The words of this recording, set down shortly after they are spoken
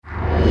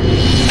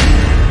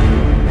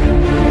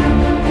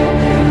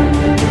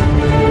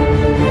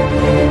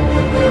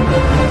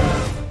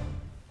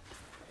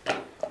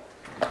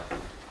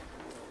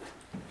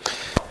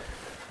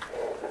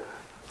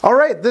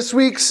right, this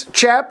week's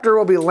chapter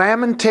will be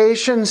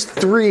Lamentations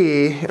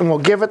 3, and we'll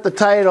give it the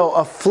title,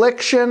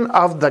 Affliction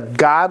of the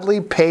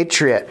Godly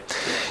Patriot.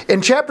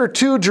 In chapter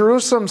 2,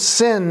 Jerusalem's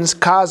sins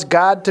caused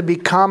God to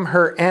become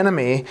her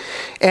enemy,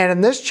 and in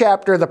this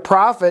chapter, the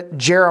prophet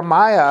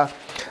Jeremiah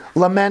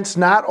laments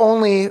not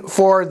only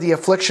for the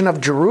affliction of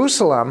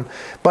Jerusalem,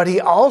 but he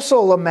also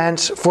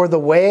laments for the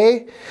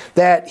way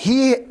that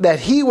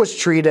he was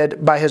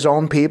treated by his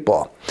own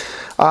people.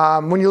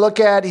 When you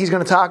look at, he's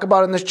going to talk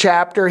about in this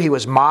chapter, he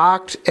was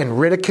mocked and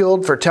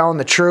ridiculed for telling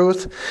the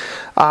truth.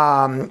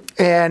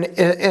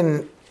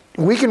 And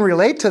we can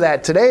relate to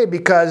that today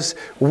because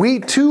we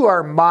too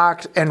are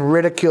mocked and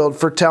ridiculed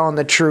for telling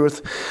the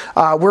truth.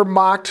 We're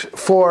mocked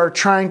for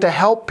trying to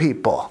help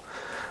people,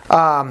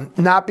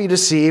 not be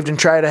deceived, and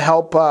try to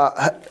help,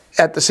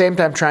 at the same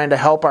time trying to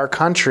help our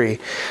country.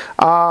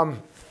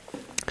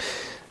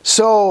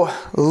 So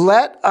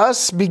let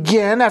us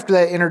begin after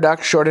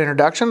that short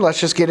introduction. Let's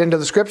just get into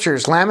the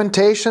scriptures.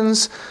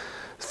 Lamentations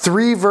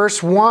 3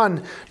 verse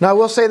 1. Now I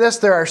will say this,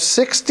 there are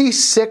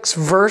 66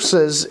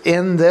 verses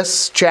in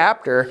this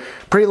chapter,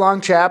 pretty long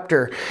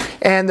chapter,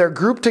 and they're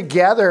grouped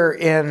together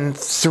in in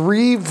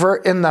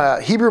the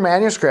Hebrew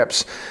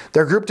manuscripts.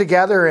 They're grouped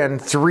together in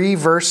 3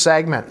 verse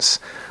segments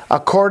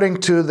according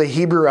to the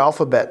Hebrew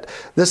alphabet.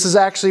 This is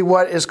actually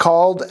what is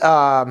called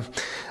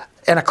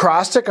an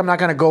acrostic. I'm not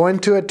going to go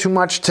into it too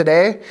much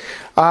today,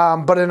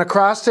 but an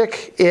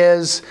acrostic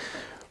is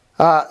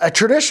a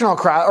traditional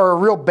or a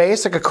real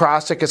basic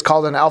acrostic is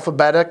called an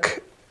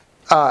alphabetical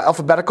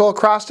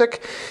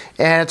acrostic,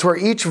 and it's where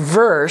each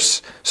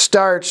verse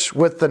starts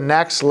with the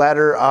next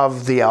letter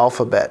of the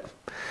alphabet.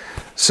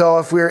 So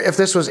if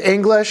this was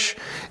English,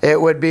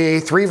 it would be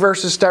 3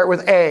 verses start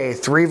with A,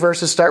 3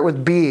 verses start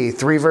with B,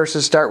 3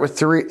 verses start with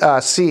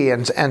C,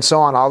 and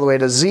so on all the way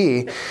to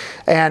Z.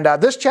 And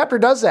this chapter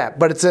does that,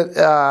 but it's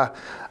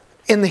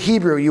in the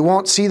Hebrew. You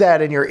won't see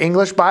that in your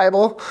English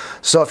Bible.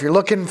 So if you're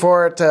looking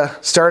for it to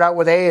start out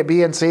with A,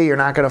 B, and C, you're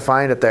not going to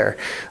find it there.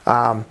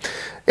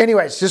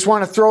 Anyways, just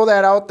want to throw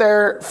that out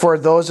there for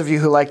those of you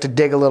who like to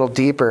dig a little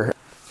deeper.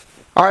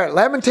 All right,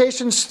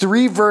 Lamentations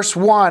 3 verse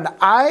 1.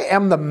 I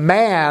am the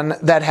man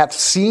that hath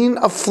seen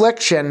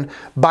affliction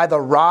by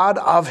the rod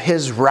of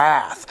his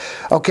wrath.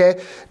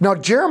 Okay, now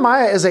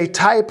Jeremiah is a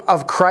type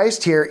of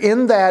Christ here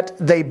in that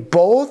they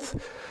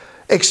both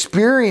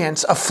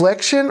experience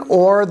affliction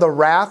or the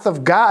wrath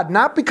of God,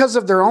 not because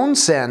of their own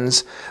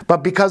sins,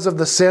 but because of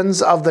the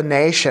sins of the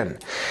nation.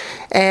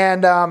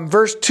 And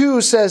verse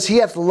 2 says, He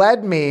hath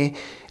led me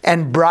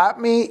and brought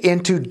me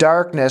into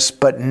darkness,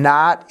 but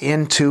not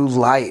into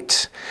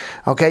light.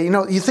 Okay,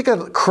 you think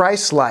of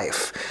Christ's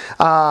life,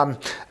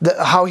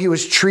 how he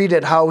was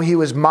treated, how he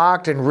was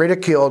mocked and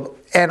ridiculed,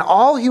 and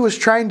all he was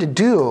trying to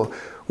do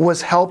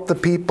was help the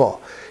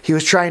people. He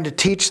was trying to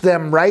teach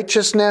them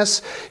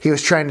righteousness. He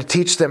was trying to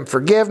teach them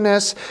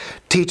forgiveness,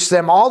 teach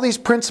them all these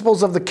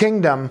principles of the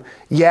kingdom,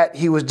 yet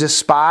he was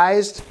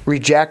despised,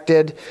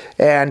 rejected,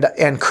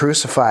 and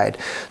crucified.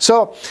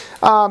 So,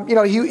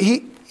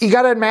 you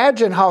got to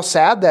imagine how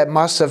sad that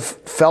must have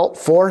felt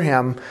for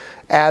him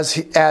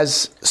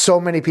as so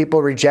many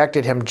people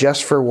rejected him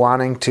just for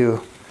wanting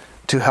to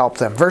help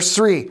them. Verse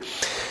 3,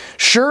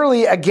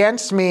 Surely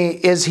against me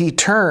is he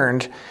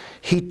turned.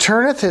 He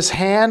turneth his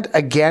hand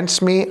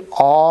against me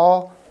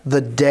all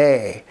the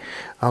day.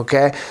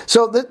 Okay,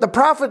 so the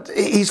prophet,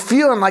 he's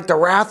feeling like the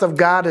wrath of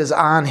God is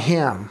on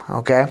him.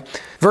 Okay,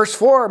 verse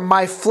 4,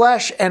 My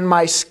flesh and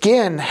my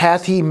skin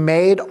hath he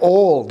made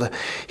old.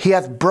 He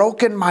hath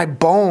broken my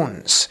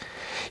bones.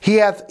 He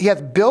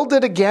hath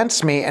builded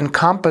against me and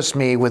compassed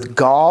me with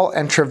gall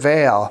and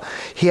travail.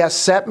 He hath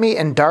set me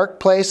in dark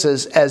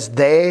places as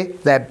they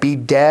that be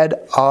dead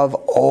of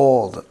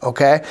old.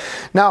 Okay,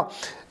 now,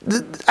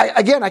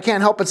 I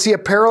can't help but see a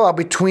parallel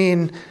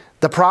between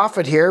the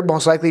prophet here,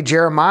 most likely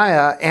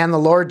Jeremiah, and the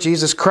Lord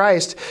Jesus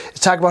Christ. It's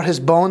talking about his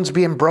bones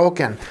being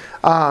broken.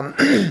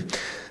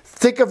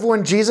 Think of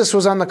when Jesus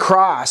was on the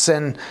cross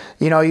and,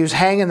 he was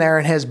hanging there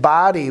and his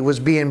body was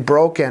being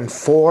broken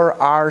for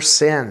our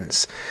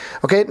sins.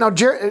 Okay, now,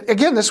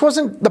 again, this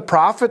wasn't the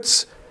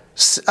prophet's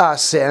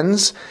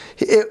sins.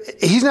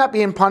 He's not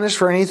being punished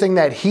for anything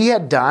that he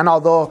had done,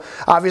 although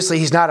obviously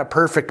he's not a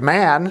perfect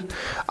man.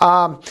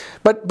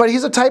 But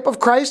he's a type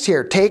of Christ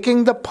here,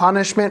 taking the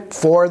punishment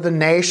for the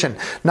nation.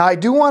 Now, I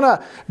do want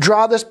to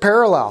draw this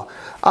parallel.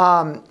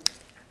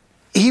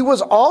 He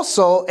was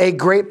also a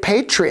great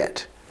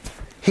patriot.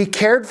 He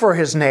cared for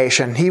his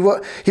nation. He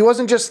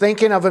wasn't just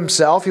thinking of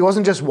himself. He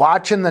wasn't just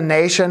watching the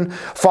nation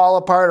fall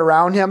apart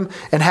around him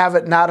and have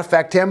it not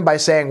affect him by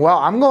saying, well,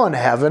 I'm going to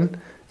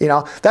heaven.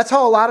 That's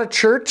how a lot of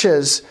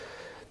churches,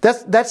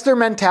 that's their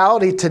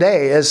mentality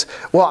today is,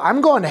 well,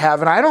 I'm going to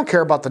heaven. I don't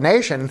care about the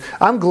nation.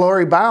 I'm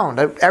glory bound.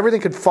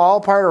 Everything could fall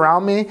apart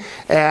around me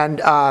and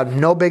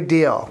no big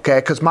deal. Okay,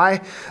 because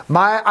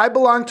I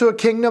belong to a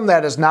kingdom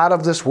that is not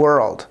of this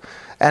world.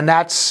 And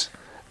that's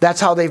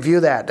how they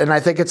view that. And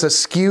I think it's a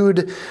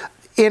skewed,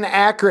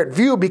 inaccurate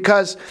view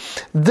because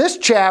this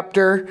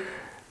chapter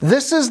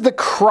This is the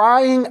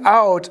crying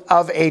out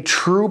of a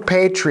true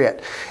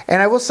patriot.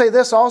 And I will say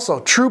this also,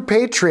 true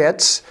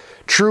patriots,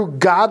 true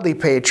godly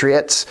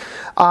patriots,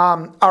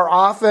 are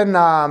often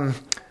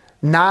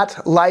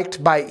not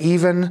liked by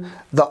even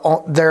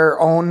their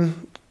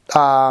own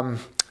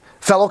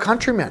fellow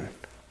countrymen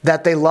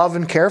that they love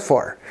and care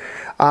for.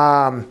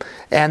 And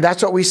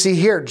that's what we see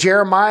here.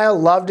 Jeremiah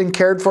loved and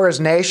cared for his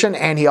nation,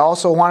 and he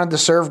also wanted to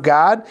serve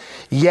God,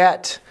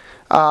 yet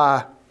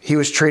he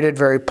was treated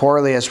very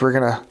poorly, as we're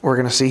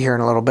gonna see here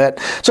in a little bit.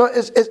 So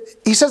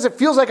he says, it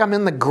feels like I'm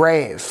in the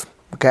grave.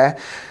 Okay?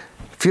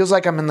 Feels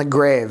like I'm in the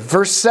grave.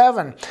 Verse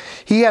 7,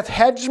 he hath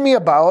hedged me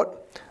about,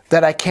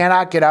 that I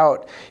cannot get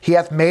out. He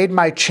hath made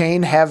my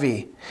chain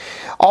heavy.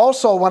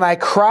 Also, when I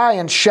cry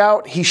and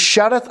shout, he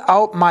shutteth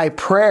out my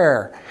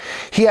prayer.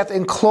 He hath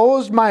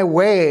enclosed my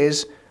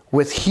ways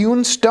with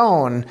hewn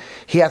stone.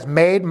 He hath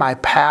made my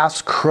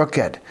paths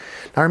crooked.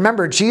 Now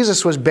remember,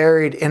 Jesus was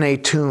buried in a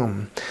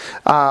tomb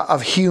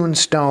of hewn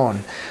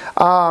stone.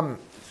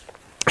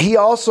 He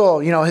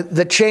also,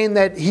 the chain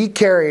that he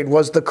carried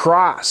was the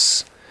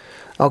cross.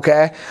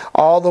 Okay,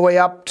 all the way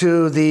up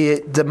to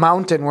the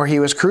mountain where he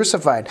was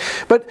crucified.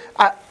 But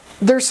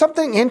there's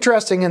something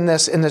interesting in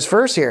this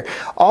verse here.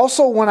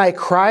 Also, when I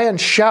cry and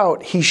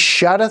shout, he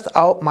shutteth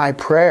out my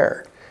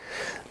prayer.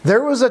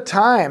 There was a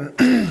time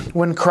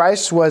when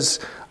Christ was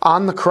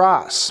on the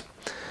cross,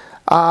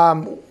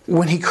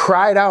 when he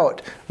cried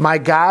out, my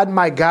God,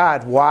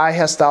 why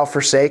hast thou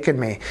forsaken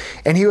me?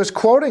 And he was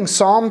quoting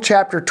Psalm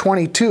chapter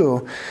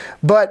 22,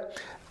 but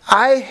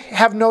I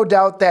have no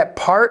doubt that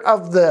part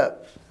of the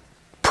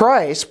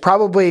price,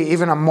 probably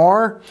even the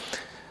more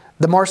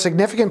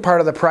significant part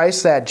of the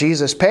price that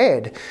Jesus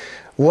paid,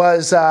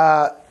 was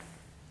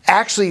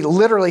actually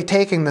literally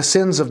taking the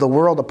sins of the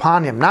world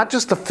upon him. Not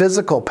just the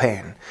physical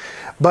pain,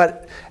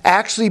 but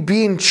actually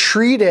being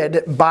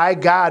treated by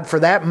God for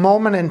that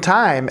moment in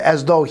time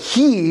as though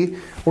he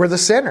were the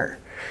sinner.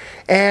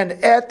 And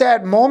at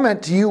that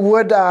moment, you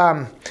would,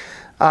 I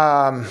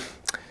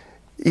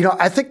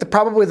think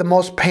probably the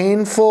most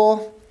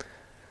painful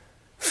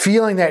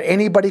feeling that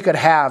anybody could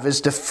have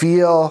is to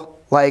feel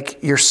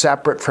like you're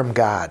separate from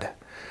God.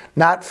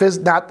 We're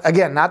not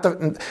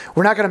going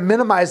to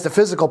minimize the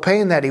physical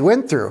pain that he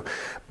went through,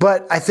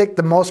 but I think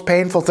the most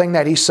painful thing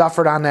that he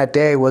suffered on that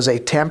day was a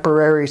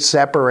temporary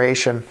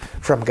separation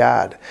from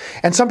God.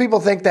 And some people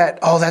think that,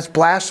 that's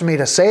blasphemy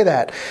to say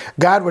that.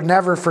 God would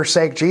never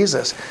forsake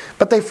Jesus.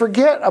 But they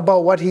forget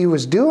about what he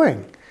was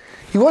doing.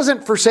 He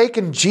wasn't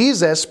forsaking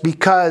Jesus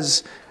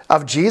because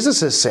of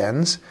Jesus'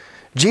 sins.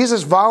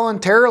 Jesus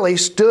voluntarily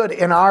stood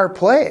in our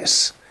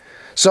place.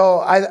 There's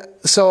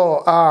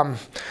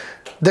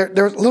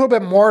a little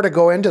bit more to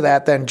go into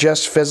that than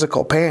just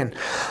physical pain.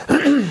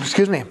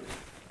 Excuse me.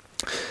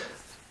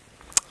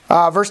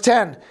 Verse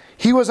 10,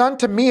 he was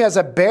unto me as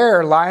a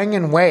bear lying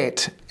in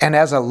wait, and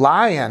as a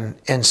lion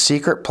in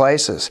secret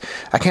places.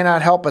 I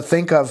cannot help but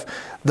think of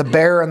the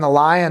bear and the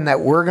lion that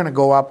we're going to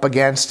go up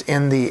against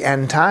in the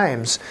end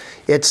times.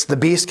 It's the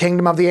beast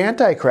kingdom of the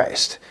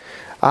Antichrist.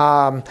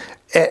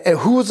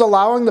 Who's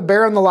allowing the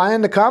bear and the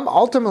lion to come?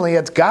 Ultimately,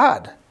 it's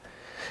God.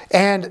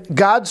 And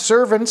God's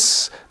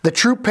servants, the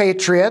true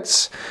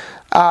patriots,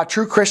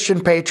 true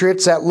Christian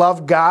patriots that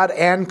love God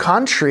and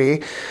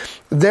country,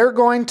 they're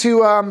going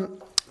to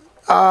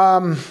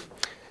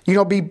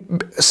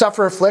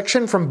suffer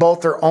affliction from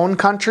both their own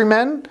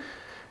countrymen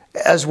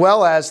as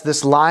well as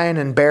this lion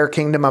and bear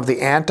kingdom of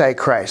the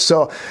Antichrist.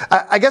 So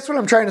I guess what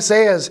I'm trying to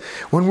say is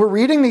when we're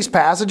reading these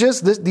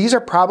passages, these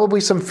are probably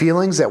some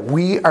feelings that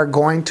we are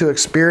going to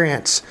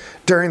experience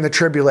during the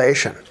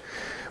tribulation.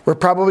 We're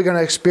probably going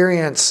to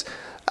experience,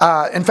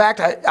 in fact,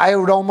 I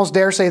would almost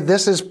dare say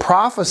this is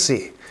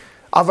prophecy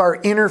of our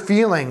inner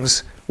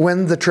feelings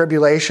when the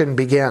tribulation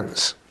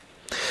begins.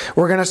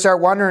 We're going to start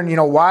wondering,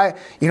 why,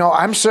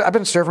 I've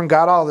been serving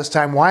God all this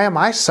time. Why am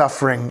I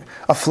suffering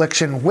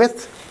affliction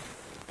with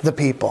the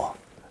people?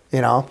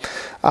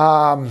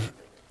 Verse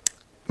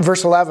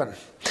 11,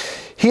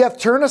 he hath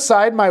turned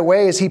aside my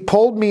ways. He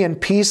pulled me in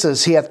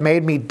pieces. He hath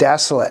made me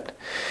desolate.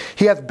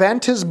 He hath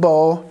bent his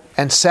bow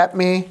and set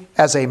me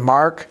as a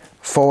mark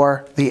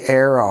for the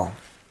arrow.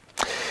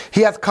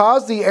 He hath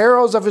caused the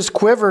arrows of his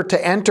quiver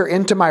to enter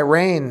into my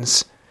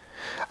reins.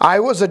 I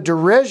was a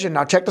derision.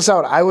 Now check this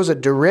out. I was a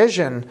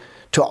derision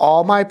to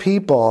all my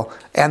people,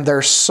 and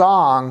their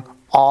song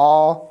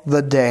all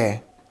the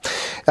day.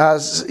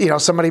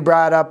 Somebody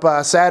brought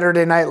up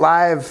Saturday Night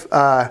Live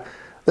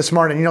this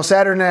morning.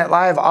 Saturday Night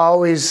Live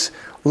always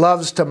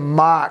loves to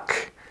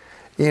mock,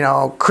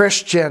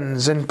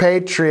 Christians and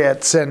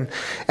patriots and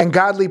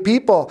godly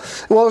people.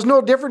 Well, it was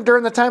no different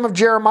during the time of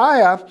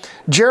Jeremiah.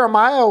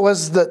 Jeremiah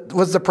was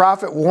the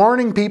prophet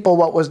warning people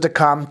what was to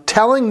come,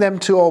 telling them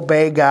to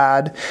obey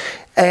God,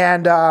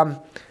 and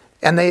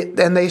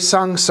they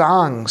sung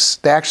songs.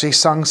 They actually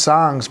sung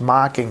songs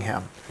mocking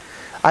him.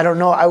 I don't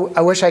know.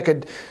 I wish I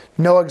could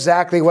know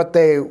exactly what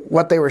they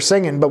were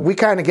singing, but we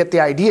kind of get the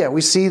idea.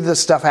 We see this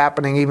stuff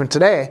happening even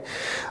today.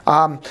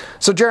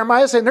 So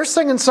Jeremiah is saying, they're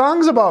singing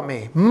songs about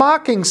me,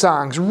 mocking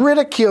songs,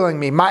 ridiculing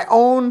me, my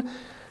own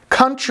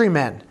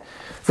countrymen.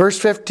 Verse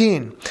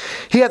 15,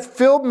 he hath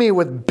filled me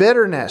with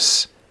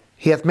bitterness.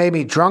 He hath made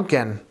me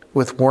drunken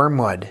with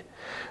wormwood.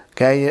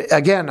 Okay,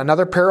 again,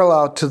 another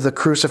parallel to the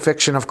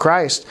crucifixion of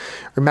Christ.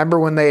 Remember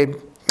when they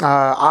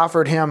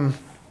offered him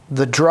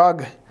the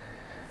drug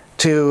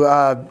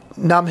to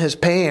numb his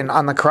pain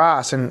on the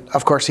cross, and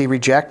of course he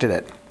rejected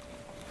it.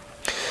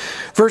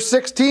 Verse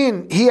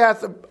 16, he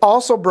hath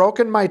also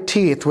broken my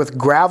teeth with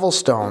gravel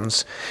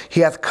stones. He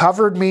hath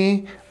covered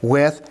me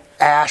with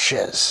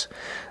ashes.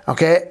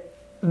 Okay,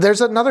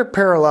 there's another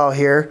parallel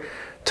here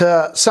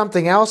to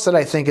something else that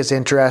I think is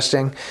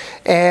interesting,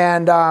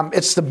 and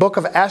it's the book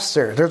of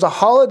Esther. There's a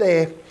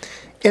holiday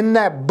in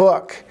that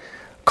book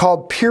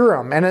called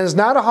Purim, and it is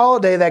not a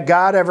holiday that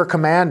God ever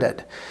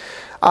commanded.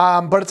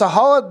 But it's a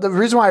holiday. The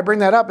reason why I bring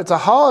that up, it's a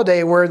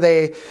holiday where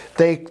they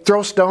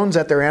throw stones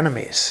at their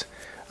enemies.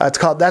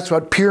 That's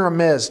what Purim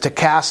is, to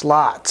cast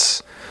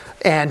lots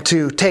and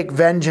to take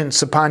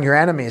vengeance upon your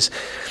enemies.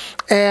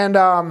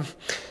 And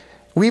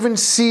we even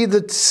see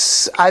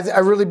that, I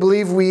really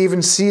believe we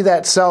even see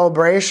that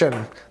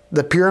celebration,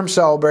 the Purim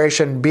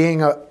celebration,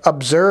 being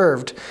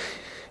observed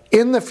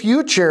in the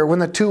future when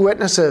the two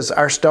witnesses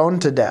are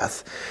stoned to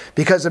death.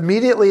 Because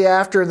immediately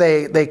after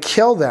they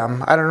kill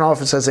them, I don't know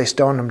if it says they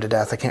stoned them to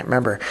death, I can't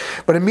remember.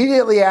 But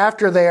immediately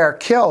after they are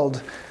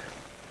killed,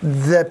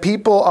 the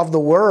people of the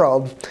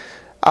world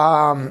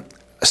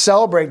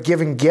celebrate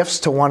giving gifts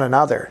to one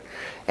another.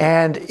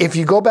 And if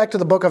you go back to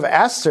the book of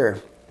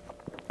Esther,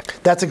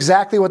 that's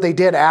exactly what they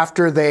did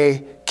after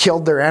they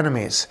killed their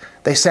enemies.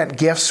 They sent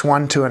gifts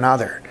one to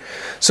another.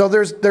 So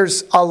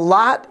there's a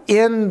lot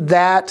in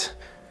that,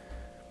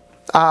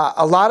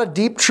 a lot of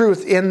deep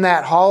truth in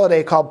that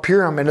holiday called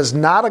Purim. It is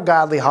not a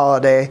godly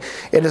holiday.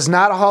 It is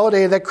not a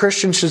holiday that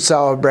Christians should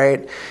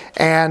celebrate.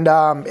 And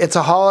it's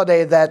a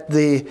holiday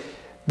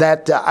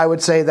that I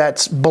would say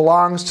that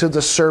belongs to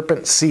the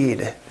serpent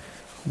seed.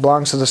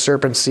 Belongs to the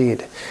serpent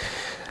seed.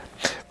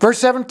 Verse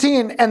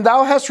 17, and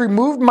thou hast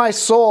removed my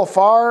soul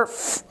far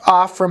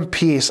off from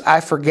peace.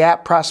 I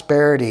forgat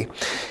prosperity.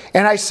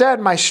 And I said,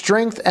 my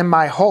strength and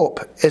my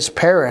hope is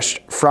perished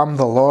from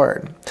the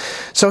Lord.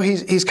 So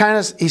he's kind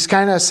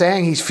of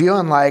saying he's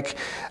feeling like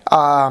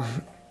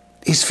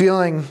he's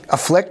feeling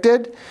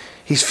afflicted.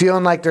 He's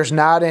feeling like there's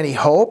not any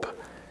hope,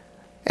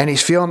 and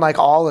he's feeling like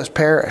all is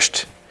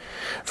perished.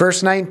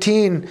 Verse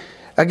 19,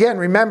 again,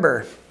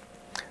 remember,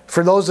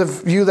 for those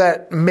of you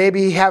that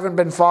maybe haven't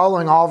been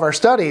following all of our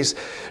studies,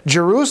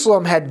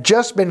 Jerusalem had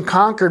just been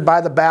conquered by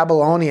the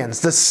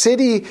Babylonians. The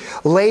city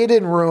laid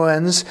in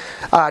ruins.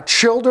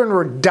 Children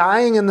were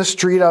dying in the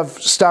street of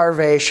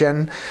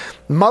starvation.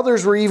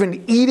 Mothers were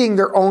even eating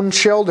their own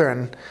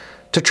children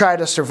to try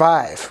to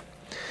survive.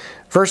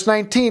 Verse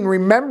 19,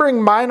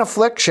 remembering mine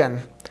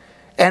affliction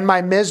and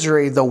my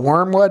misery, the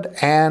wormwood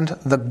and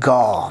the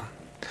gall.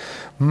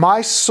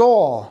 My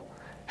soul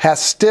hath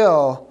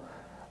still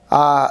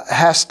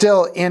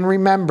in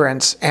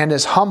remembrance and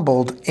is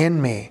humbled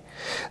in me.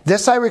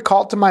 This I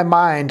recall to my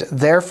mind,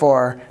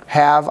 therefore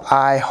have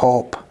I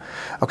hope.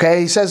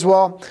 Okay, he says,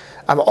 well,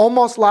 I've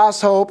almost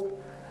lost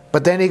hope,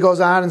 but then he goes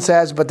on and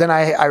says, but then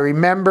I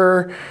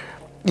remember,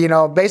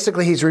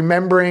 basically he's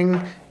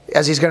remembering,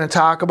 as he's going to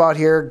talk about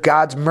here,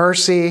 God's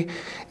mercy,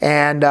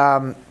 and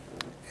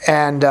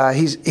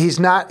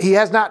he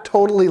has not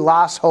totally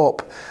lost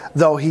hope,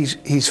 though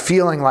he's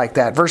feeling like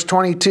that. Verse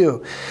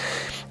 22.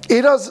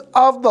 It is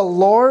of the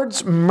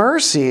Lord's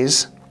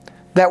mercies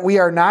that we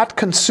are not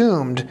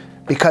consumed,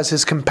 because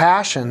his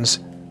compassions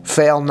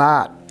fail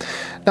not.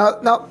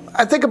 Now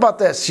I think about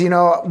this,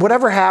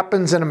 whatever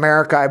happens in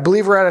America, I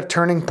believe we're at a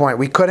turning point.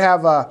 We could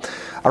have a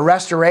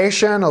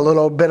restoration, a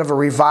little bit of a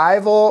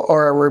revival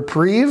or a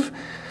reprieve,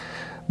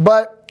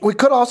 but we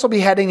could also be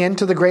heading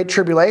into the Great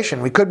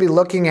Tribulation. We could be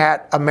looking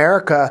at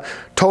America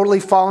totally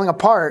falling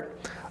apart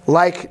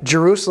like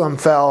Jerusalem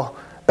fell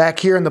back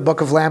here in the book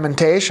of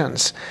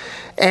Lamentations.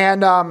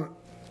 And, I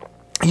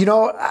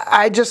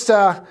just,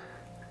 I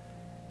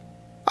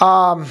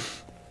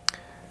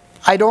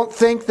don't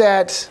think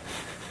that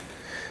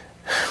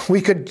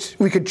we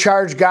could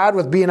charge God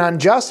with being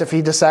unjust if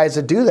he decides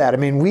to do that. I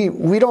mean,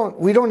 we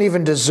don't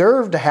even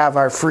deserve to have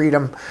our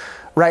freedom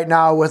right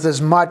now with as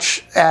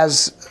much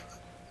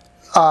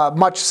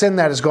sin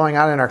that is going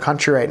on in our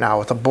country right now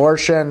with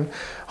abortion,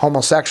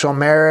 homosexual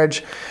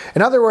marriage.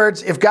 In other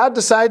words, if God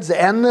decides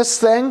to end this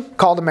thing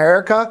called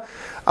America,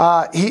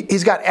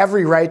 he's got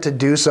every right to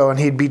do so, and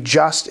he'd be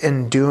just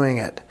in doing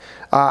it.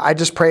 I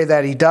just pray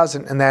that he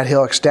doesn't, and that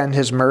he'll extend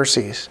his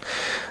mercies.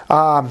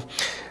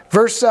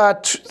 Verse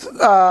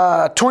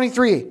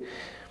 23,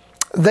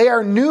 they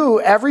are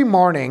new every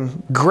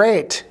morning.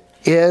 Great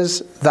is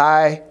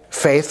thy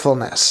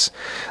faithfulness.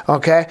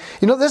 Okay?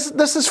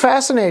 This is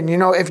fascinating.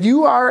 If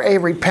you are a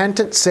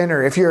repentant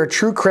sinner, if you're a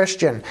true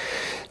Christian,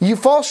 you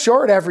fall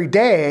short every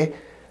day.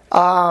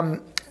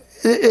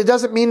 It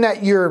doesn't mean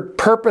that you're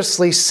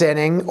purposely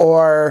sinning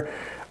or,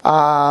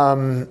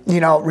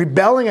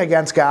 rebelling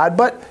against God,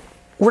 but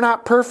we're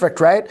not perfect,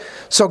 right?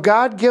 So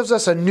God gives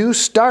us a new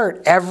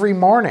start every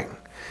morning.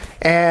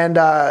 And,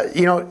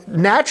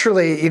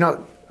 naturally,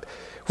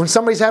 when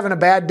somebody's having a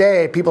bad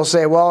day, people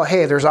say, well,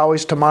 hey, there's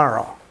always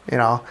tomorrow.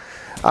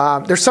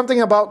 There's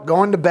something about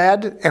going to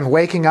bed and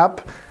waking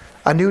up.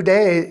 A new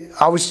day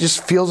always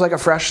just feels like a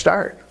fresh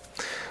start.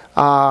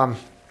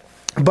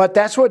 But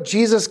that's what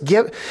Jesus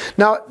gives.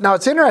 Now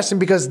it's interesting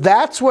because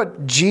that's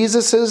what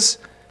Jesus's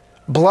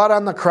blood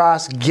on the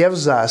cross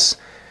gives us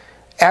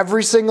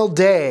every single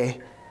day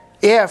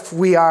if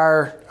we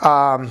are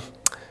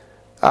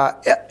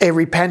a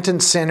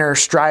repentant sinner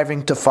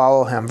striving to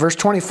follow him. Verse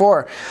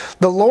 24,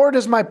 the Lord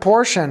is my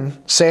portion,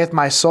 saith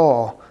my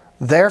soul,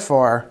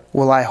 therefore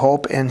will I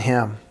hope in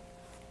him.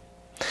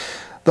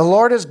 The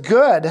Lord is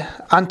good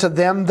unto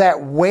them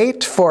that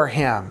wait for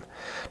him,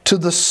 to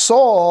the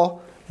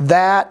soul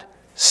that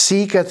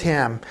seeketh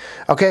him.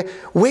 Okay,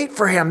 wait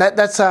for him.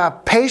 That's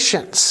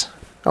patience.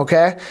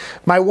 Okay,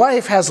 my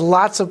wife has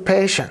lots of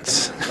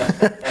patience.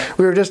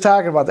 We were just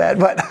talking about that,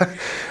 but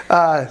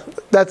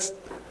that's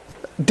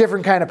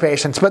different kind of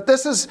patience. But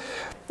this is,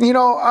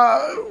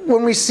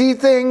 when we see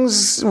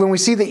things, when we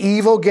see the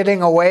evil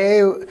getting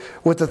away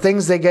with the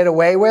things they get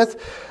away with,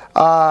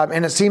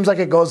 and it seems like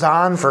it goes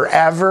on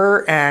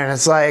forever, and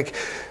it's like,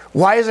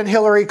 why isn't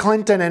Hillary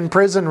Clinton in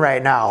prison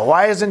right now?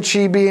 Why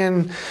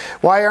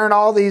aren't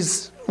all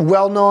these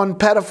well-known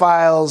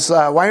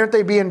pedophiles, why aren't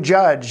they being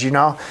judged,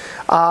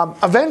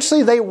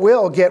 Eventually they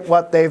will get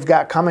what they've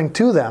got coming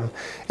to them,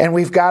 and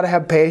we've got to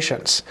have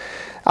patience.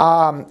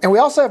 And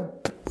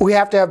we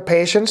have to have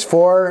patience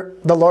for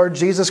the Lord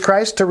Jesus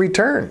Christ to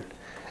return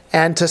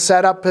and to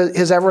set up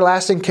his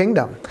everlasting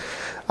kingdom.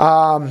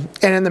 And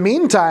in the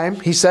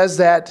meantime, he says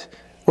that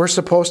we're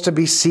supposed to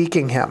be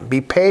seeking him. Be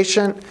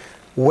patient,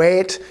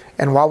 wait,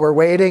 and while we're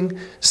waiting,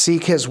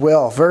 seek his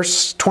will.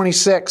 Verse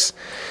 26,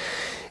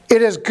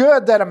 it is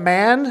good that a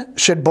man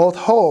should both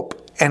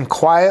hope and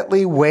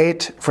quietly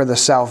wait for the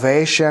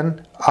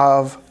salvation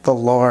of the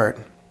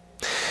Lord.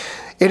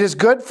 It is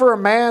good for a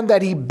man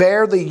that he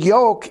bear the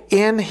yoke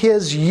in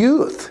his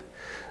youth.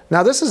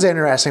 Now this is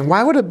interesting.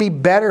 Why would it be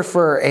better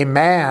for a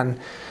man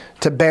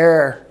to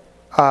bear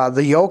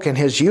the yoke in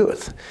his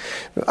youth?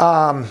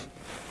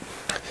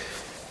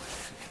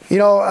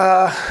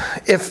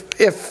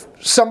 If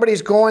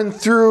somebody's going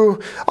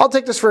through, I'll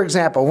take this for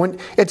example. When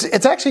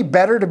it's actually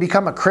better to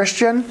become a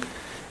Christian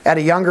at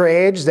a younger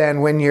age than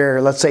when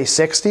you're, let's say,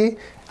 60.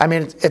 I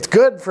mean, it's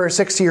good for a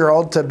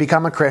 60-year-old to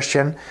become a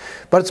Christian,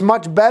 but it's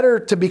much better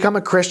to become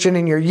a Christian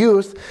in your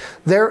youth.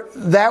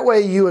 That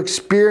way you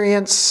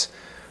experience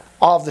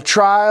all of the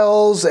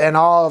trials and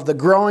all of the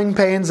growing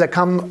pains that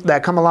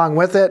come along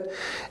with it,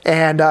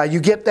 and you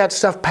get that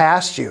stuff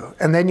past you,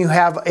 and then you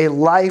have a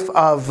life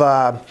of,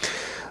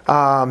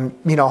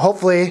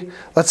 hopefully,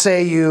 let's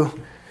say you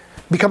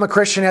become a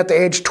Christian at the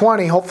age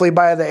 20. Hopefully,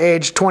 by the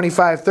age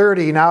 25,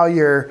 30, now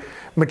you're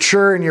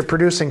mature and you're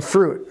producing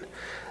fruit,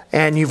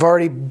 and you've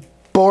already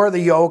bore the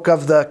yoke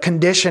of the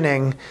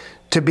conditioning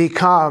to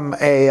become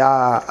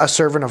a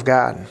servant of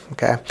God.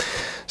 Okay,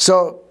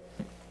 so.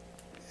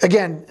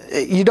 Again,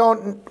 you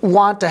don't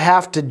want to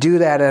have to do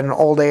that at an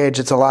old age.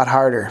 It's a lot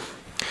harder.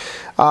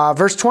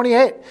 Verse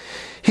 28,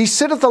 he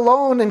sitteth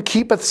alone and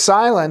keepeth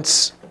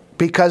silence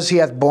because he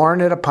hath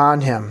borne it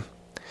upon him.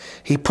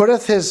 He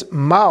putteth his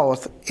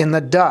mouth in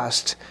the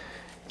dust.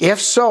 If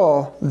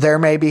so, there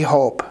may be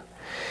hope.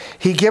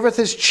 He giveth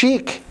his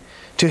cheek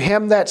to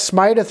him that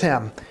smiteth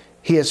him.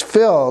 He is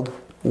filled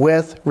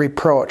with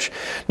reproach.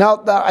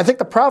 Now, I think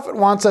the prophet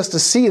wants us to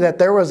see that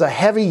there was a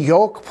heavy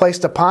yoke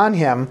placed upon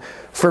him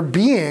for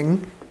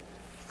being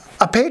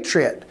a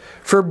patriot,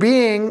 for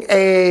being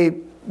a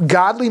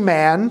godly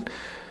man,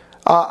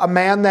 a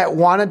man that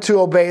wanted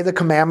to obey the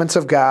commandments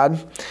of God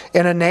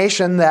in a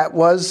nation that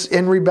was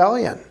in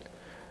rebellion.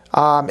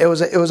 It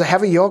was a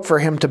heavy yoke for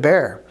him to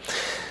bear.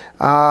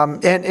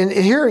 And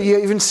here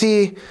you even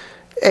see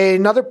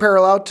another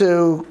parallel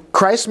to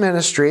Christ's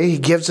ministry. He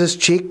gives his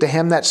cheek to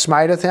him that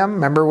smiteth him.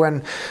 Remember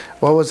when,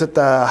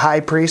 the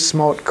high priest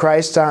smote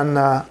Christ on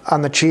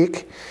the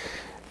cheek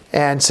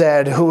and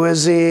said, who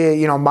is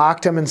he?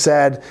 Mocked him and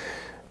said,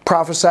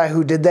 prophesy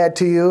who did that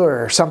to you,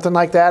 or something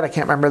like that. I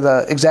can't remember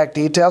the exact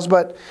details,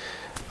 but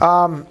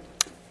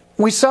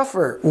we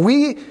suffer.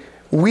 We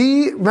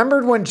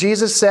remembered when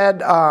Jesus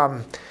said,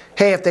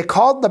 hey, if they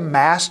called the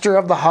master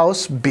of the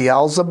house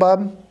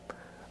Beelzebub,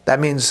 that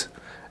means,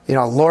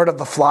 Lord of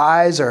the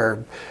Flies,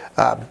 or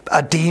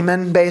a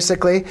demon,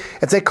 basically.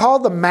 If they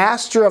called the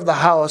master of the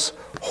house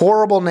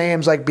horrible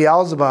names like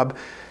Beelzebub,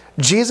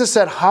 Jesus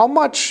said, how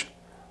much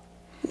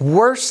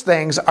worse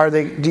things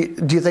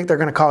do you think they're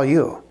going to call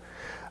you?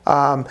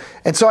 And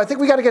so I think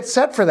we got to get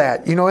set for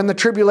that. In the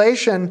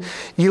tribulation,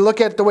 you look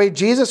at the way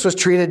Jesus was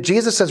treated.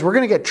 Jesus says we're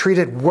going to get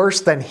treated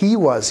worse than he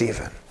was,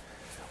 even.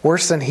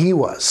 Worse than he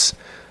was.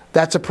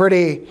 That's a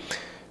pretty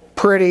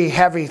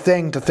heavy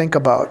thing to think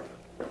about.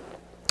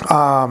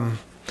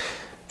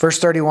 Verse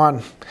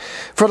 31,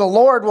 for the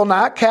Lord will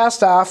not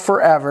cast off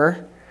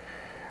forever,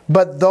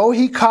 but though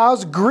he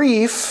cause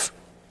grief,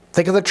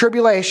 think of the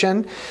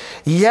tribulation,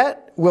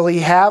 yet will he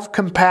have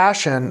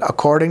compassion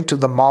according to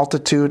the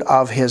multitude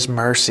of his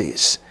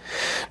mercies.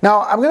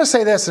 Now, I'm going to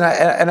say this,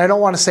 and I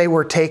don't want to say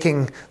we're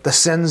taking the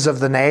sins of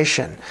the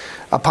nation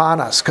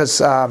upon us,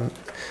 because,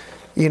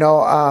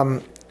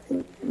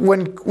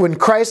 when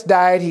Christ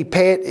died,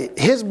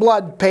 His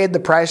blood paid the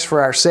price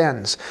for our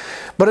sins.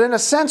 But in a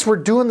sense, we're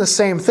doing the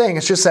same thing.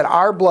 It's just that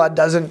our blood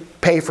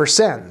doesn't pay for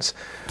sins.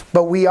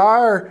 But we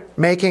are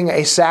making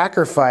a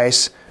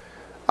sacrifice.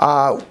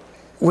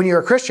 When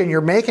you're a Christian,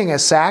 you're making a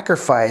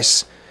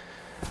sacrifice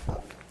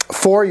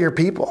for your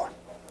people.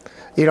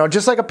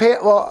 Just like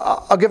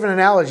I'll give an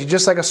analogy.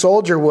 Just like a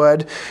soldier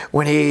would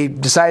when he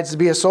decides to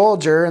be a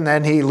soldier and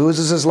then he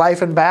loses his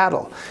life in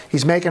battle.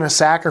 He's making a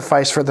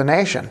sacrifice for the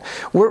nation.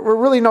 We're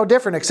really no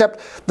different, except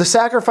the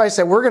sacrifice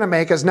that we're going to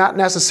make is not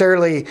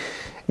necessarily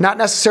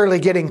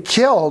getting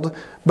killed,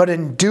 but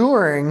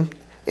enduring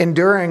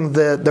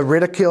the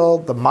ridicule,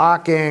 the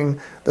mocking,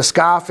 the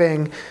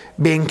scoffing,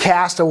 being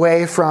cast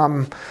away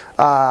from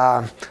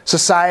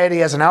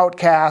society as an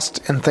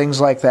outcast, and things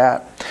like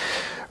that.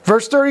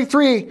 Verse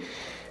 33,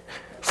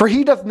 for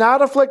he doth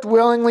not afflict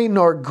willingly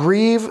nor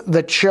grieve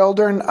the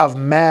children of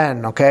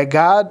men. Okay,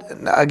 God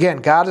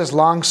is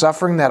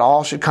long-suffering that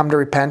all should come to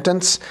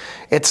repentance.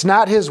 It's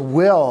not His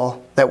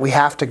will that we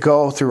have to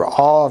go through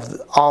all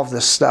of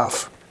this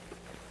stuff.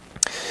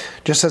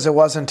 Just as it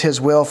wasn't His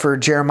will for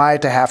Jeremiah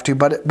to have to,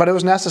 but it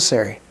was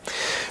necessary.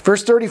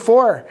 Verse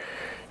 34,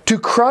 to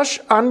crush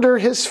under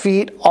His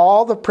feet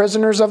all the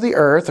prisoners of the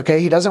earth.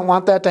 Okay, He doesn't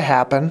want that to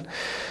happen.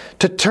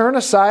 To turn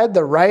aside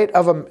the right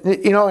of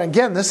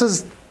again, this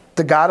is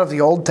the God of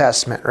the Old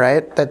Testament,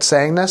 right? That's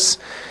saying this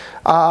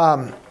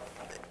through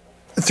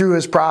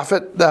His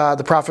prophet,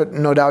 the prophet,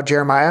 no doubt,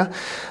 Jeremiah.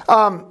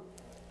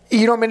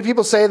 Many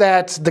people say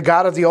that the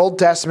God of the Old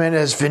Testament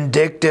is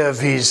vindictive.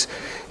 He's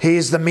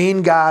the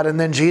mean God, and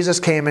then Jesus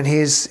came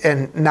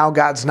and now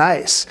God's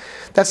nice.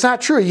 That's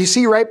not true. You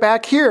see right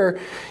back here,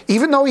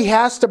 even though He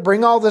has to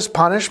bring all this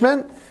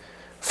punishment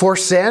for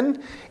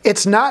sin,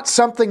 it's not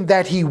something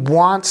that He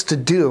wants to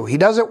do. He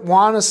doesn't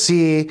want to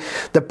see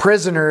the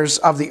prisoners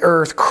of the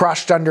earth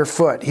crushed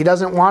underfoot. He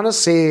doesn't want to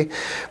see,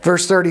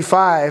 verse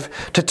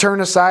 35, to turn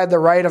aside the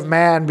right of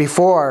man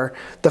before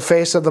the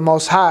face of the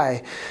Most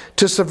High.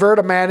 To subvert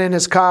a man in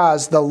his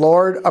cause, the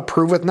Lord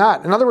approveth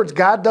not. In other words,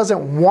 God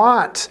doesn't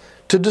want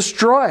to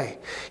destroy.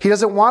 He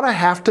doesn't want to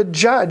have to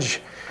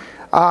judge.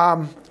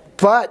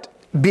 But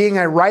being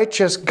a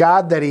righteous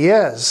God that He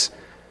is,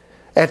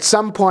 at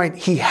some point,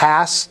 He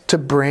has to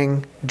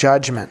bring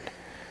judgment.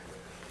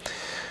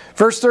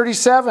 Verse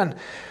 37,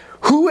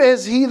 who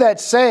is he that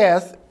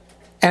saith,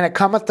 and it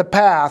cometh to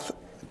pass,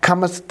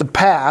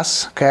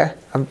 okay?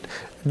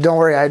 Don't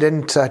worry, I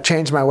didn't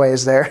change my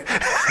ways there.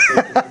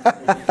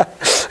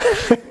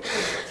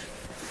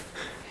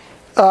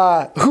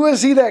 Who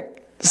is he that,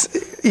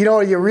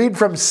 you read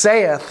from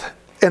saith,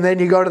 and then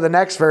you go to the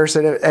next verse,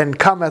 and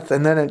cometh,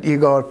 and then you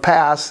go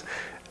pass.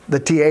 The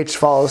TH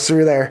follows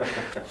through there.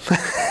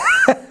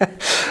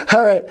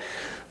 All right.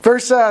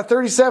 Verse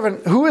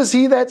 37, who is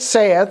he that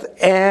saith,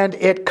 and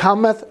it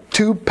cometh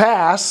to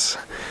pass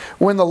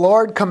when the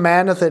Lord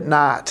commandeth it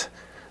not?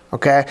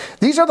 Okay.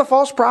 These are the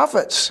false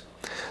prophets.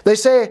 They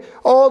say,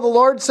 the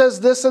Lord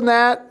says this and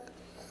that,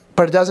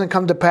 but it doesn't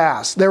come to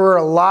pass. There were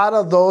a lot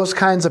of those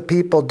kinds of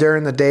people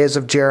during the days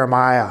of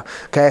Jeremiah.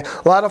 Okay,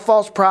 a lot of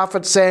false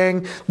prophets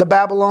saying the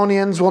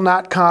Babylonians will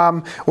not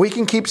come. We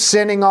can keep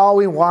sinning all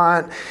we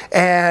want,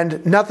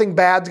 and nothing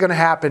bad's going to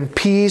happen.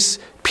 Peace,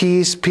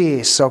 peace,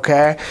 peace.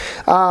 Okay,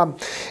 and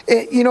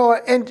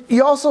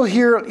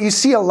you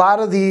see a lot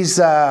of these.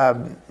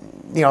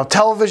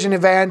 Television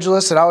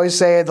evangelists that always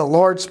say, the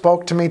Lord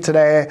spoke to me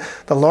today.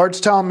 The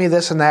Lord's telling me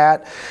this and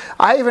that.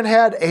 I even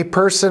had a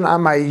person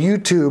on my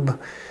YouTube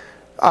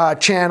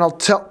channel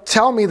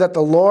tell me that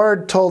the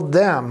Lord told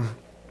them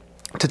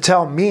to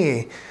tell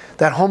me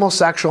that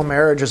homosexual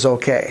marriage is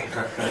okay.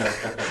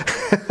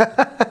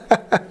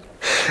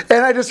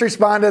 And I just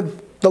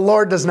responded, the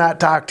Lord does not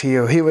talk to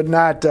you. He would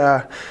not,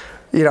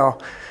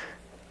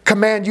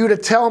 command you to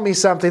tell me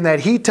something that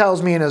He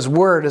tells me in His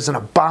Word is an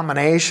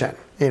abomination,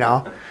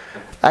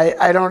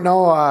 I don't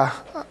know.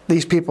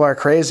 These people are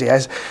crazy.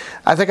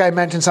 I think I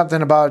mentioned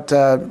something about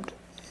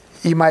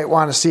you might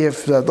want to see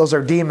if those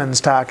are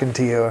demons talking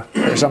to you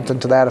or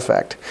something to that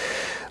effect.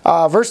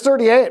 Verse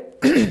 38,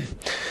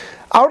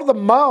 out of the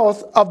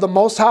mouth of the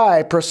Most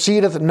High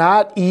proceedeth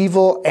not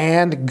evil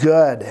and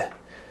good.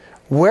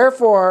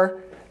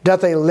 Wherefore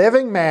doth a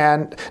living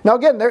man... Now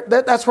again,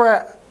 that's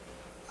where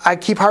I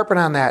keep harping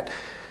on that.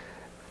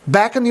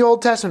 Back in the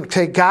Old Testament,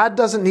 okay, God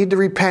doesn't need to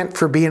repent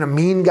for being a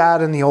mean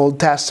God in the Old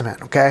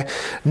Testament, okay?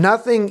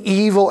 Nothing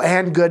evil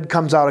and good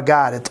comes out of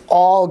God. It's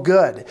all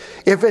good.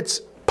 If it's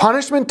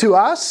punishment to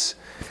us,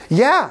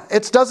 yeah,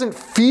 it doesn't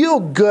feel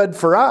good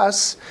for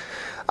us,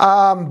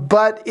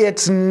 but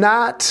it's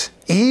not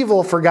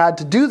evil for God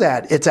to do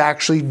that. It's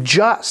actually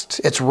just.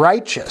 It's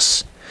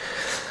righteous.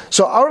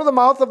 So out of the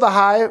mouth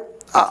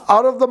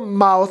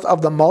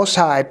of the Most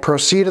High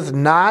proceedeth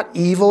not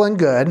evil and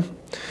good.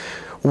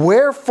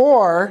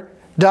 Wherefore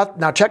doth,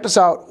 now check this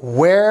out,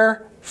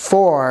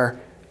 wherefore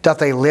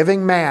doth a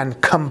living man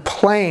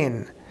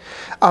complain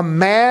a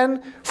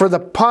man for the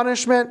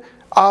punishment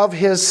of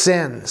his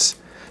sins.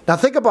 Now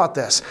think about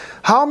this.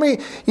 How many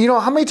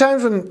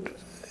times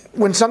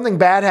when something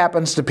bad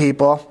happens to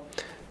people,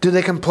 do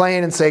they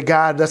complain and say,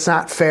 God, that's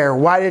not fair.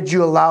 Why did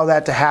you allow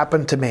that to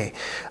happen to me?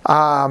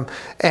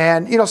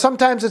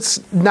 Sometimes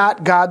it's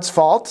not God's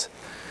fault,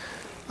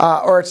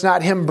 or it's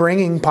not him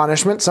bringing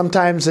punishment.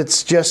 Sometimes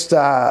it's just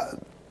the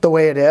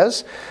way it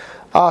is.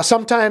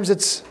 Sometimes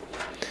it's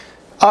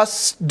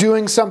us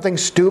doing something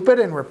stupid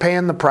and we're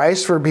paying the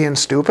price for being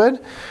stupid.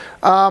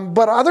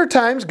 But other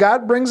times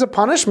God brings a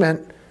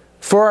punishment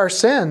for our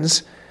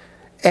sins.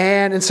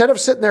 And instead of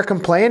sitting there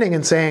complaining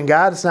and saying,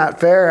 God, it's not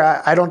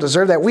fair, I don't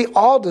deserve that. We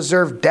all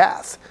deserve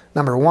death,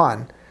 number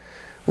one.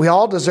 We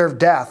all deserve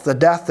death, the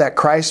death that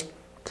Christ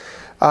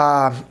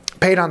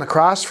paid on the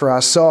cross for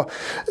us. So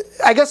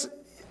I guess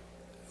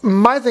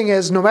my thing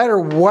is, no matter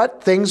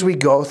what things we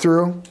go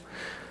through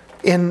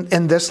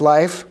in this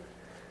life,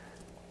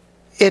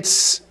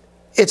 it's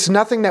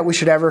nothing that we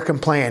should ever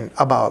complain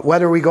about.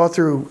 Whether we go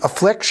through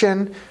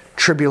affliction,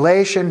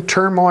 tribulation,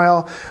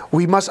 turmoil,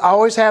 we must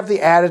always have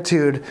the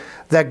attitude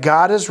that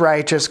God is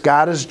righteous,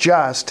 God is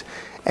just,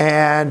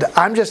 and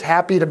I'm just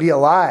happy to be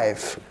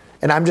alive,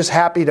 and I'm just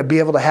happy to be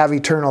able to have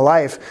eternal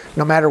life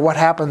no matter what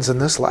happens in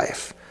this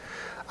life.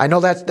 I know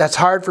that's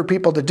hard for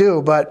people to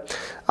do, but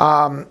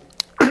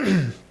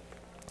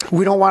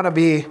we don't want to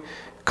be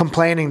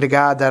complaining to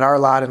God that our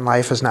lot in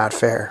life is not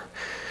fair.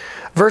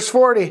 Verse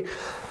 40,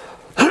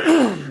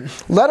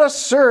 let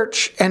us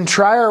search and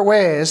try our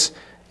ways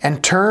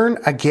and turn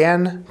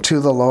again to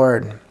the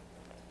Lord.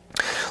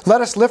 Let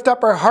us lift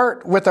up our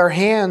heart with our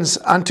hands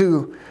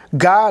unto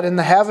God in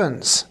the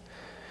heavens.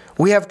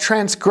 We have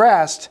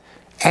transgressed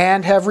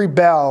and have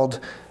rebelled.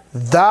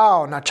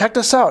 Now check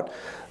this out.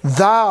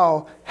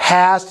 Thou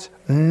hast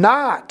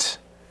not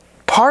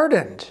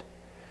pardoned.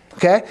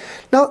 Okay?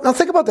 Now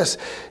think about this.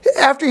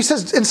 After he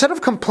says, instead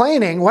of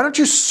complaining, why don't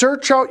you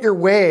search out your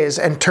ways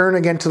and turn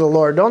again to the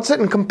Lord? Don't sit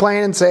and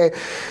complain and say,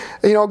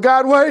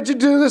 God, why did you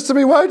do this to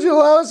me? Why did you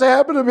allow this to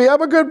happen to me?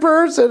 I'm a good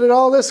person, and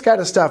all this kind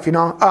of stuff,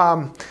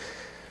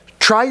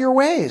 Try your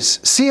ways.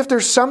 See if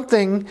there's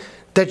something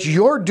that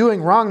you're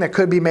doing wrong that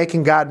could be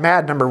making God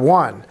mad, number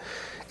one.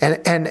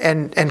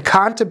 And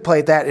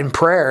contemplate that in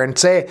prayer and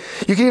say,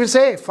 you can even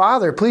say,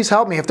 Father, please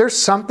help me. If there's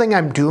something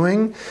I'm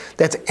doing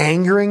that's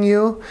angering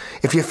you,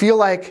 if you feel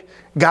like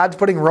God's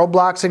putting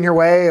roadblocks in your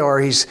way,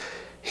 or He's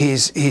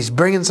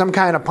bringing some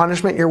kind of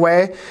punishment your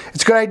way,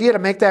 it's a good idea to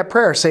make that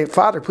prayer. Say,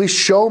 Father, please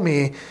show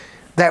me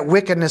that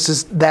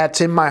wickedness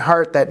that's in my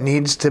heart that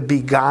needs to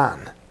be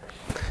gone.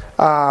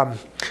 But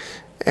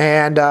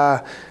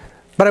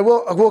I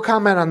will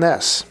comment on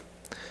this.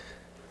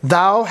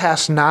 Thou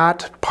hast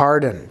not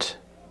pardoned.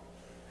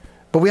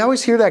 But we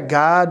always hear that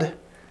God,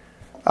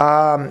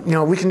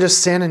 we can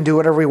just sin and do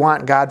whatever we want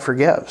and God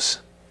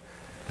forgives.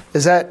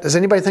 Does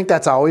anybody think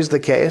that's always the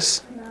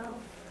case?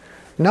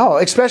 No,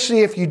 especially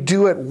if you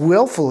do it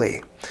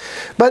willfully.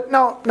 But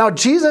now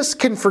Jesus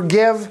can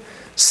forgive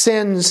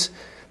sins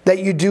that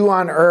you do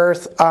on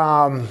earth.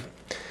 God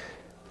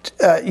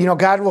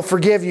will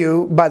forgive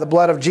you by the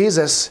blood of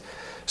Jesus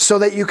so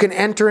that you can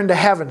enter into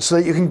heaven, so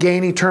that you can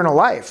gain eternal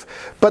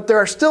life. But there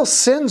are still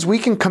sins we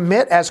can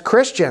commit as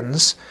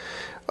Christians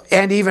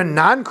and even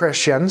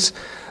non-Christians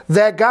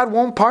that God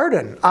won't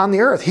pardon on the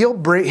earth.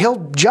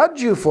 He'll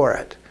judge you for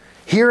it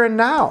here and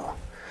now.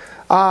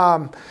 There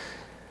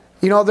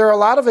are a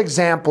lot of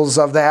examples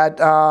of that.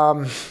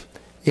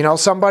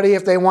 Somebody,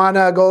 if they want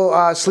to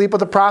go sleep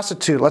with a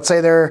prostitute, let's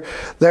say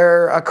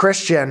they're a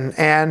Christian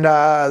and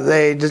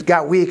they just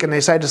got weak and they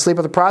decide to sleep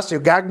with a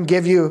prostitute, God can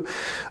give you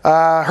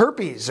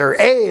herpes or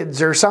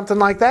AIDS or something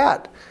like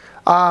that.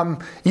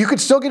 You could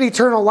still get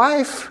eternal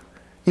life.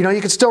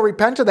 You could still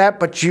repent of that,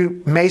 but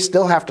you may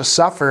still have to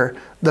suffer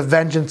the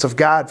vengeance of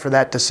God for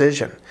that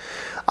decision.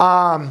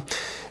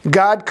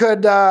 God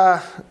could,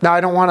 now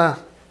I don't want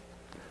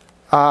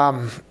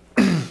to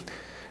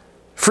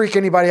freak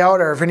anybody out,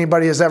 or if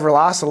anybody has ever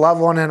lost a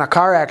loved one in a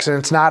car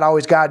accident, it's not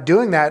always God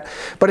doing that.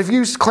 But if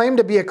you claim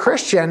to be a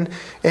Christian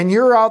and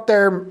you're out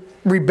there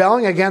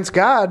rebelling against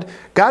God,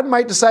 God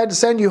might decide to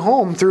send you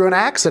home through an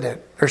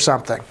accident or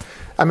something.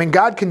 I mean,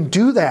 God can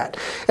do that.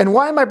 And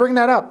why am I bringing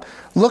that up?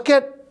 Look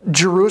at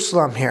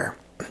Jerusalem here.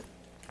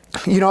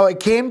 It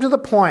came to the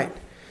point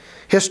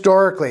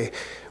historically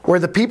where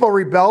the people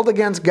rebelled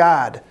against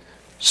God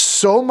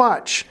so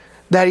much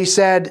that He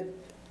said,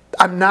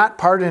 I'm not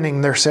pardoning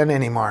their sin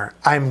anymore.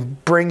 I'm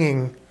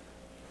bringing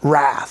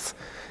wrath.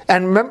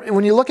 And remember,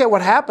 when you look at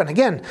what happened,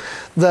 again,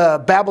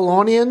 the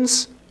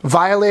Babylonians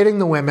violating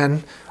the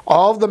women,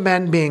 all of the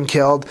men being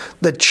killed,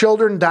 the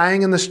children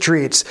dying in the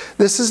streets.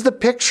 This is the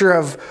picture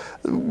of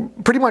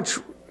pretty much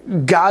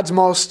God's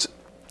most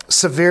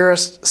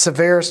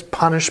severest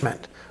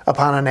punishment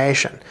upon a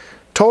nation.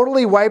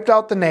 Totally wiped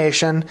out the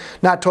nation,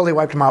 not totally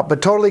wiped them out,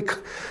 but totally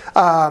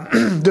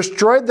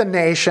destroyed the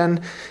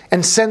nation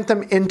and sent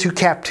them into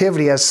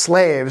captivity as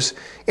slaves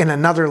in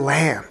another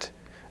land.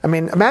 I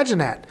mean, imagine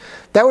that.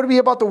 That would be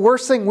about the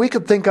worst thing we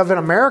could think of in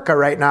America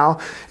right now,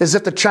 is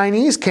if the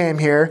Chinese came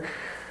here,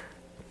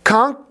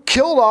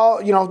 killed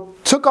all,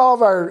 took all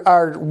of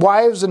our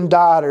wives and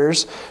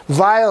daughters,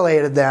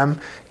 violated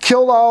them,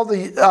 killed all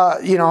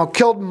the,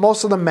 killed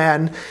most of the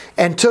men,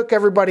 and took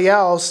everybody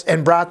else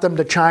and brought them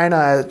to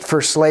China for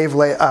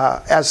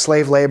as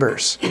slave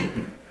laborers.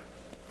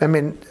 I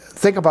mean,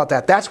 think about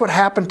that. That's what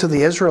happened to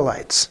the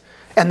Israelites,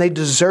 and they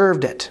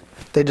deserved it.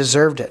 They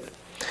deserved it.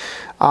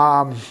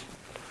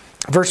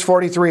 Verse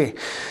 43,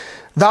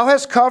 thou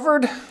hast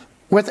covered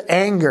with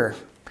anger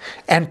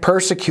and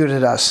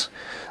persecuted us.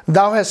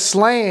 Thou hast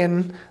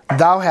slain,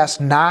 thou hast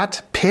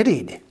not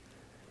pitied.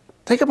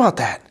 Think about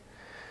that.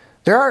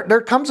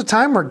 There comes a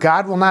time where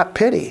God will not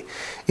pity.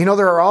 There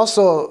are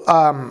also,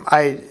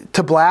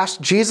 to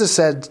blast, Jesus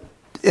said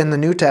in the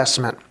New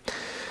Testament,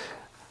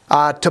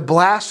 to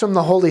blaspheme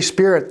the Holy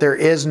Spirit, there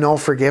is no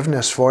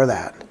forgiveness for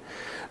that.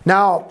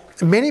 Now,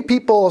 many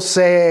people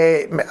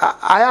say,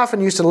 I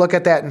often used to look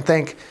at that and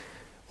think,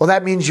 well,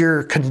 that means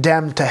you're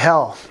condemned to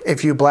hell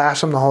if you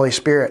blaspheme the Holy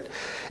Spirit.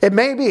 It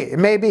may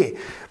be.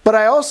 But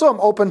I also am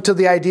open to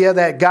the idea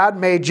that God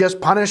may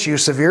just punish you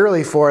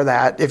severely for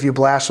that if you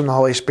blaspheme the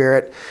Holy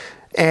Spirit.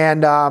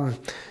 And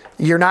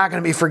you're not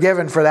going to be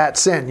forgiven for that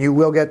sin. You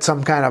will get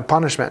some kind of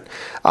punishment.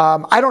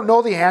 I don't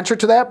know the answer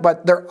to that,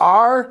 but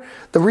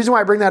the reason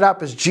why I bring that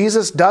up is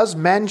Jesus does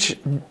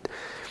mention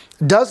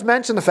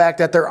the fact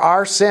that there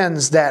are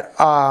sins that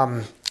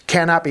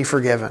cannot be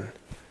forgiven.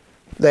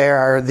 They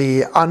are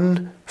the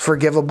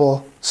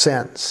unforgivable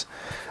sins.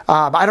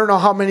 I don't know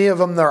how many of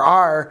them there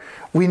are.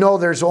 We know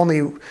of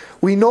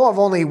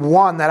only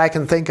one that I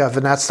can think of,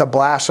 and that's to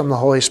blaspheme the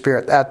Holy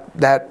Spirit.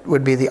 That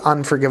would be the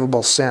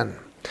unforgivable sin.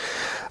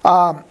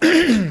 Now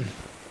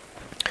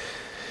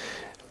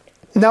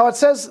it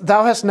says,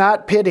 thou hast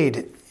not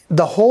pitied.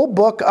 The whole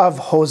book of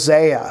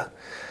Hosea,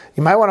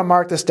 you might want to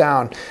mark this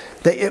down.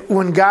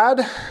 When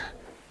God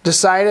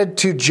decided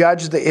to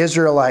judge the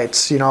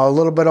Israelites, a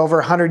little bit over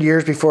 100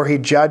 years before he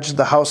judged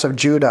the house of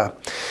Judah,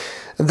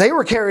 they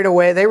were carried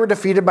away. They were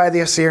defeated by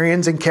the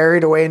Assyrians and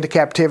carried away into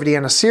captivity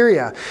in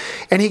Assyria.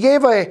 And he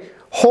gave a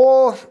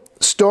whole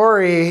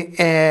story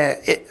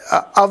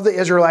of the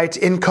Israelites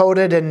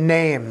encoded in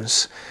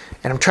names.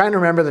 And I'm trying to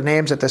remember the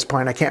names at this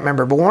point. I can't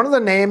remember. But one of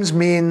the names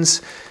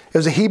it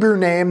was a Hebrew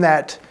name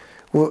that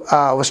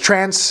was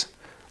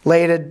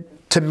translated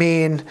to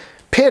mean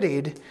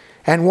pitied,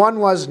 and one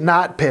was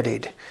not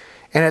pitied.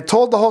 And it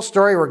told the whole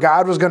story where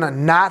God was going to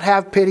not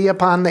have pity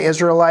upon the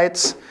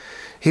Israelites.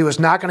 He was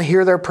not going to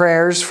hear their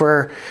prayers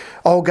for,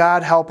 oh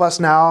God, help us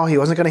now. He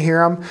wasn't going to hear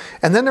them.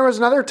 And then there was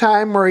another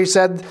time where he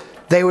said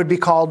they would be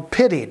called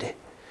pitied,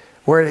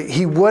 where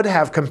he would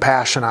have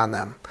compassion on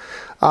them.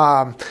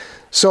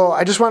 So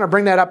I just want to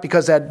bring that up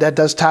because that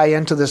does tie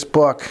into this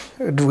book.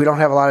 We don't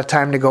have a lot of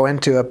time to go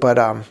into it,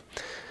 but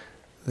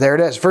there it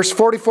is. Verse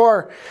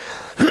 44,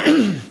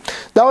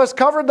 thou hast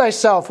covered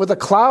thyself with a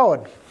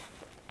cloud,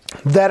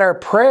 that our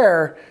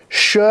prayer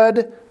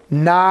should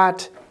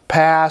not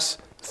pass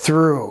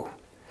through.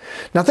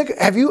 Now think,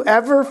 have you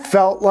ever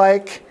felt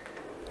like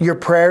your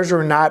prayers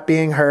are not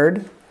being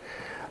heard?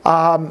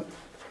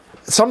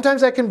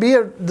 Sometimes that can be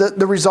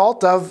the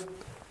result of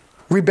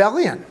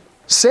rebellion,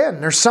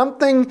 sin. There's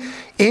something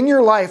in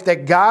your life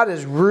that God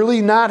is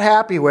really not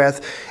happy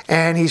with,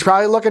 and He's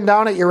probably looking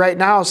down at you right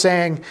now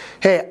saying,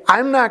 hey,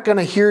 I'm not going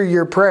to hear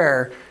your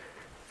prayer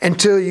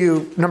until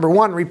you, number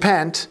one,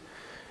 repent,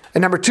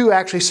 and number two,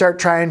 actually start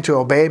trying to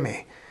obey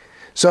me.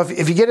 So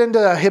if you get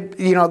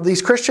into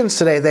these Christians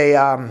today,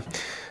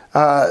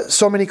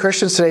 so many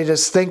Christians today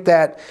just think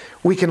that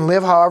we can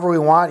live however we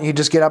want. You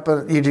just get up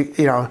and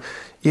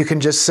you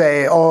can just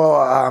say,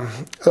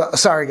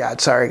 sorry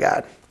God,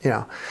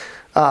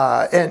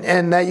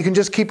 and that you can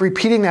just keep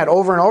repeating that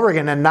over and over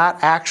again and not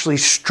actually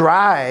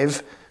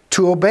strive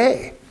to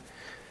obey.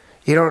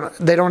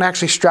 They don't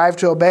actually strive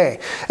to obey.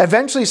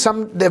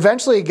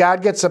 Eventually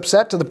God gets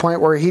upset to the point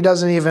where He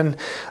doesn't even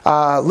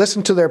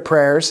listen to their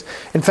prayers.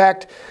 In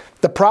fact,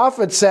 the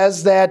prophet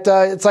says that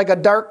it's like a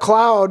dark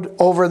cloud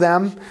over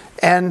them,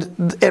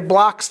 and it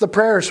blocks the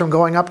prayers from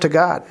going up to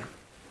God.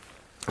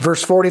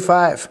 Verse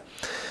 45,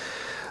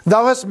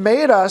 thou hast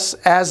made us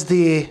as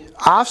the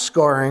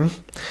offscouring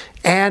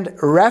and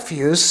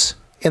refuse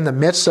in the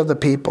midst of the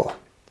people.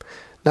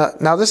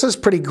 Now this is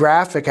pretty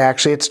graphic,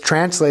 actually. It's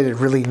translated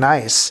really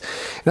nice.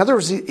 In other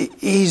words,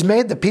 He's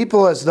made the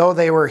people as though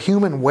they were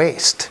human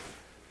waste.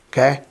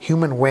 Okay?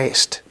 Human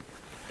waste.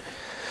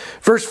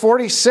 Verse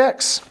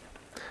 46,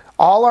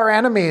 all our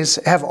enemies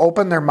have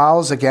opened their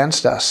mouths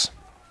against us.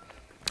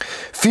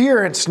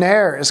 Fear and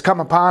snare is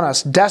come upon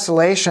us,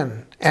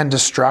 desolation and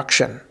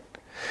destruction.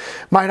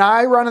 Mine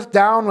eye runneth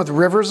down with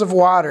rivers of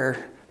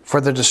water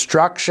for the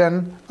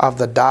destruction of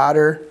the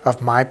daughter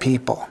of my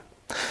people.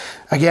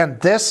 Again,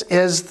 this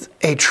is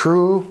a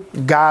true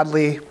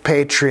godly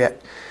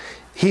patriot.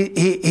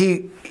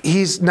 He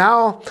was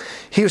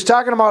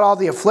talking about all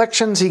the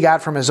afflictions he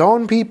got from his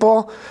own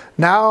people.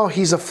 Now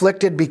he's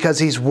afflicted because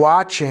he's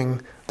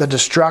watching the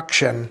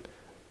destruction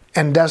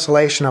and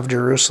desolation of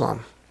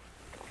Jerusalem.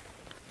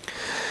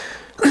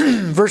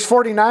 Verse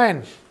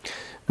 49,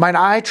 mine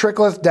eye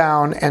trickleth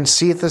down and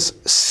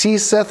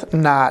ceaseth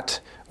not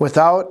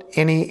without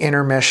any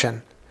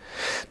intermission.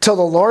 Till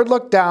the Lord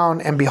look down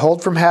and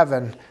behold from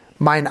heaven,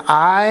 mine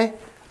eye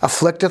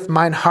afflicteth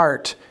mine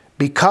heart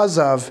because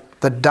of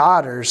the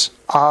daughters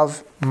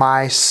of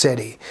my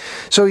city.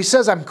 So he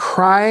says, I'm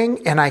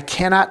crying and I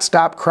cannot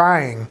stop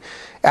crying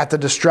at the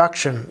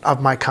destruction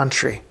of my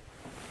country.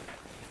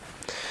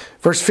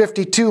 Verse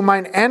 52,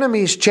 mine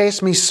enemies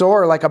chase me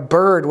sore like a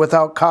bird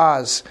without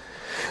cause.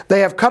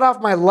 They have cut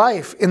off my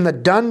life in the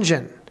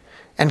dungeon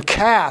and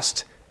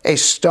cast a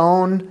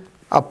stone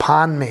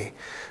upon me.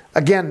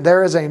 Again,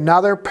 there is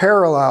another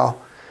parallel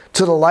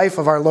to the life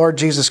of our Lord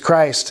Jesus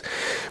Christ.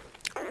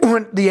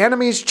 When the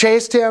enemies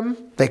chased him,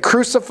 they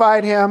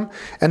crucified him,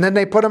 and then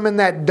they put him in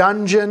that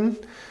dungeon,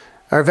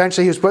 or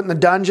eventually he was put in the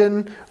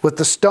dungeon with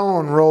the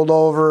stone rolled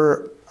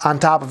over on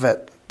top of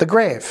it. The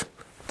grave,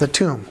 the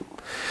tomb.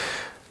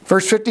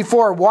 Verse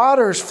 54,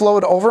 waters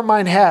flowed over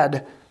mine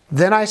head.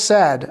 Then I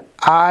said,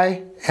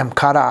 I am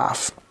cut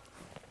off.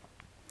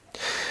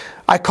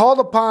 I called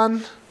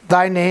upon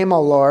thy name,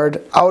 O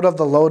Lord, out of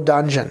the low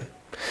dungeon.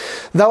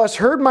 Thou hast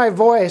heard my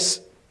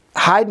voice.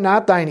 Hide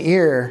not thine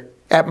ear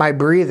at my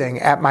breathing,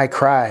 at my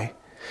cry.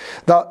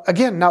 Now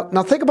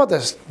think about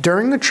this.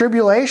 During the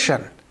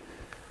tribulation,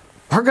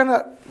 we're going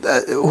to,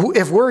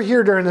 if we're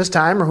here during this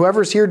time, or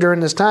whoever's here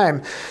during this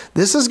time,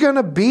 this is going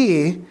to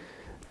be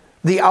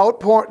the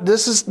outpour.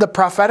 This is the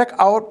prophetic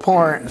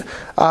outpouring.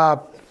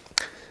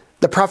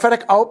 The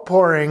prophetic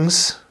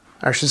outpourings,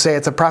 or I should say,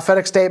 it's a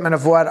prophetic statement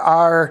of what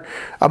our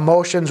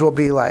emotions will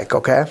be like,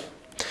 okay?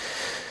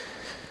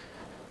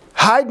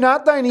 Hide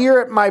not thine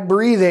ear at my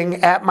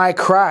breathing, at my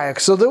cry.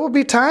 So there will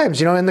be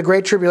times, in the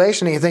Great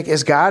Tribulation, that you think,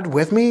 is God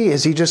with me?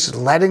 Is he just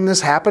letting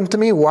this happen to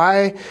me?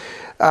 Why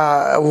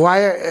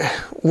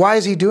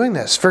is he doing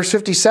this? Verse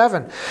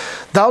 57,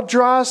 thou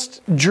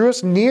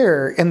drewest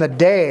near in the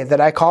day that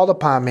I called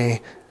upon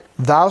me.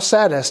 Thou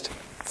saidest,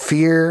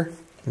 fear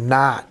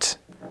not.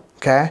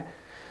 Okay?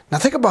 Now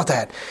think about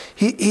that.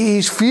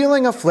 He's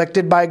feeling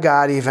afflicted by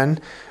God even,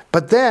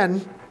 but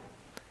then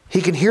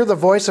he can hear the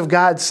voice of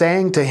God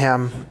saying to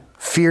him,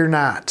 fear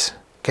not.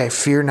 Okay,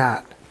 fear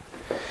not.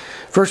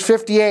 Verse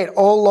 58,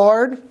 O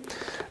Lord,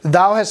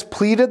 thou hast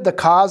pleaded the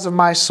cause of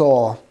my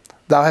soul.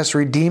 Thou hast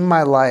redeemed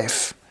my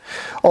life.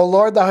 O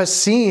Lord, thou hast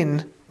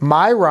seen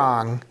my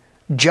wrong.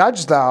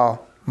 Judge thou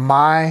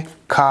my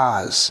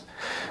cause.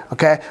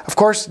 Okay, of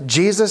course,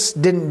 Jesus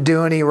didn't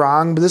do any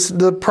wrong, but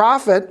the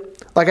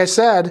prophet, like I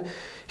said,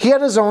 he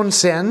had his own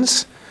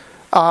sins.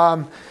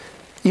 The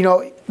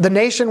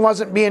nation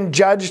wasn't being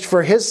judged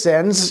for his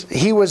sins.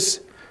 He was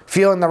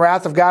feeling the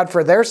wrath of God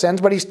for their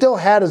sins, but he still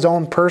had his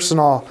own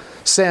personal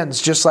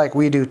sins, just like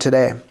we do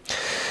today.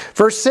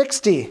 Verse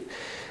 60,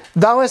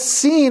 thou hast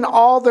seen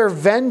all their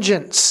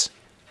vengeance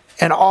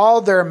and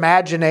all their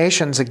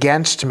imaginations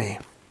against me.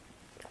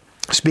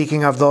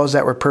 Speaking of those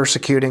that were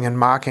persecuting and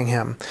mocking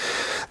him.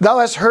 Thou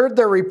hast heard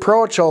their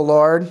reproach, O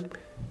Lord,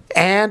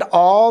 and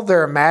all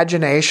their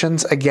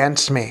imaginations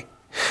against me.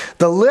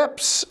 The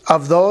lips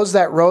of those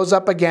that rose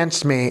up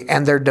against me,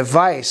 and their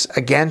device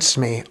against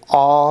me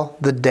all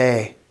the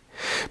day.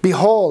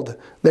 Behold,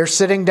 they're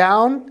sitting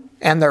down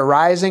and they're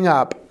rising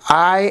up.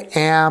 I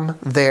am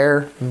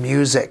their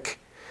music.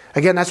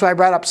 Again, that's why I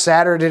brought up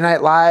Saturday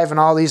Night Live and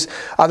all these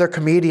other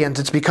comedians.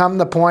 It's become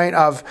the point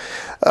of,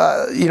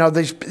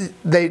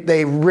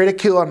 they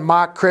ridicule and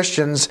mock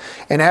Christians,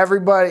 and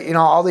everybody,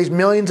 all these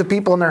millions of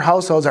people in their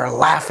households are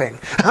laughing.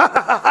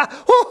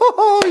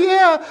 Oh,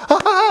 yeah.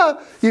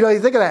 You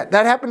think of that.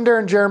 That happened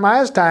during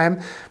Jeremiah's time,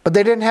 but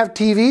they didn't have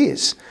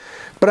TVs.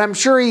 But I'm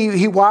sure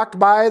he walked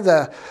by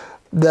the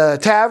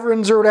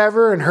taverns or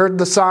whatever and heard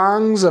the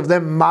songs of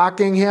them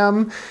mocking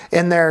him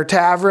in their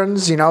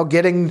taverns,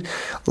 getting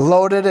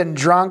loaded and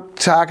drunk,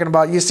 talking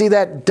about, you see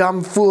that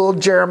dumb fool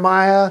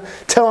Jeremiah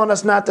telling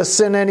us not to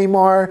sin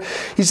anymore.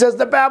 He says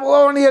the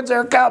Babylonians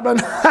are coming.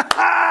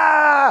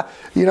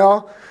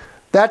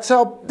 That's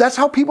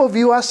how people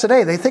view us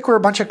today. They think we're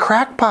a bunch of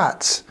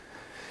crackpots.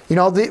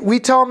 We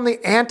tell them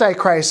the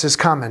Antichrist is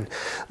coming,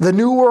 the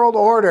New World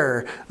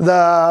Order. We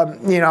tell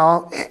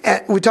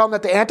them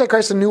that the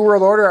Antichrist and New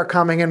World Order are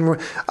coming, and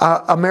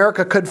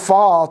America could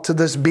fall to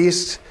this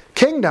beast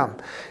kingdom,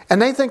 and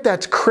they think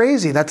that's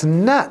crazy. That's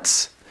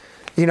nuts,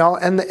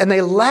 and they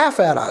laugh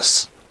at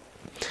us.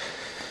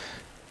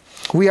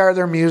 We are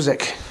their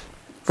music.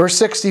 Verse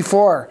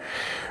 64: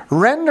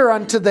 render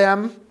unto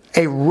them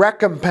a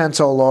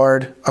recompense, O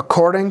Lord,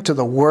 according to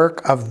the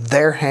work of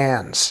their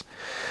hands.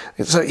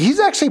 So he's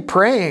actually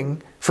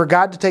praying for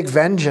God to take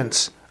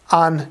vengeance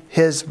on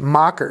his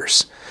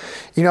mockers.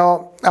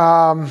 We're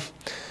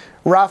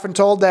often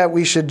told that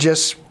we should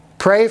just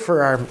pray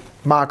for our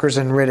mockers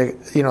and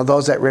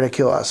those that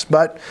ridicule us.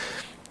 But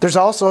there's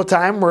also a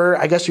time where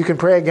I guess you can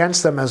pray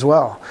against them as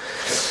well.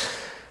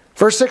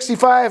 Verse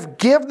 65,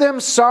 give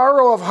them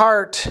sorrow of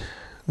heart,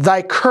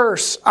 thy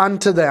curse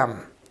unto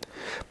them.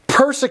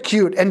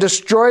 Persecute and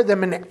destroy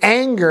them in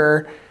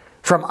anger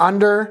from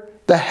under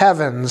the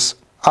heavens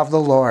of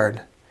the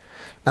Lord.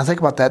 Now think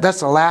about that.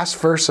 That's the last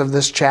verse of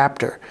this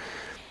chapter.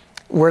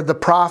 where the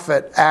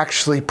prophet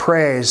actually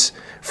prays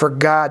for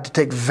God to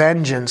take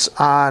vengeance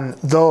on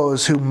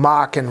those who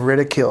mock and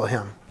ridicule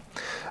him.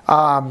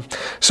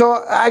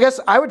 So I guess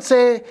I would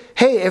say,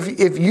 hey,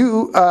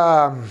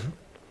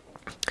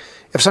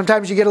 if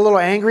sometimes you get a little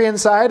angry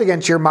inside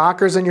against your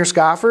mockers and your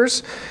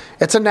scoffers,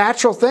 it's a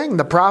natural thing.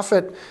 The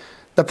prophet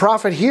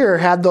here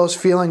had those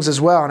feelings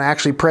as well and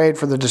actually prayed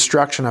for the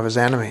destruction of his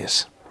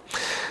enemies.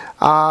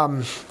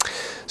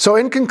 So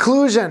in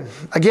conclusion,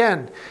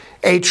 again,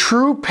 a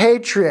true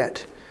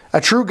patriot,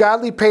 a true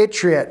godly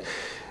patriot,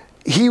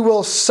 he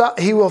will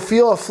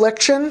feel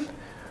affliction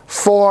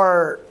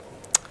for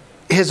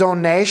his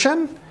own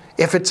nation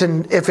if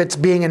it's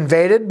being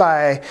invaded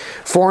by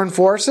foreign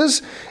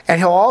forces, and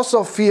he'll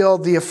also feel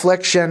the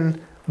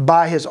affliction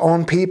by his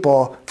own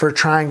people for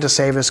trying to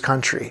save his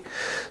country.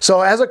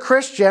 So as a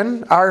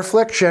Christian, our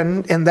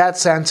affliction in that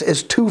sense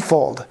is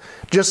twofold,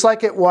 just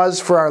like it was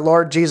for our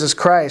Lord Jesus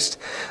Christ.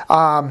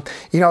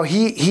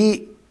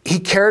 He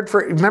cared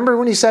for, remember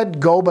when he said,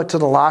 "Go but to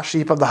the lost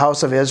sheep of the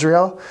house of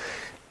Israel"?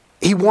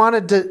 He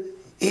wanted to,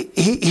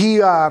 he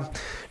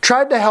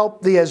tried to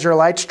help the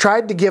Israelites,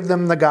 tried to give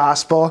them the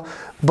gospel,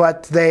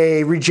 but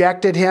they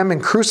rejected him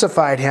and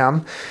crucified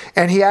him.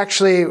 And he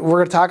actually, we're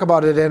going to talk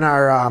about it in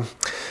our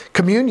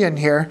communion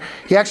here,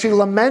 he actually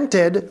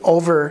lamented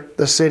over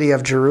the city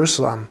of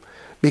Jerusalem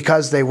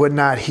because they would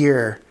not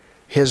hear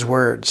his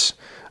words.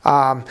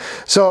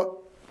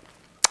 So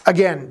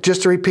again,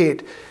 just to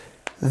repeat,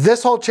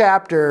 this whole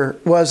chapter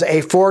was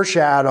a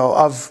foreshadow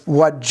of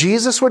what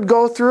Jesus would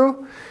go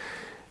through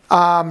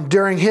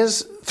during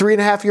his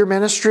 3.5-year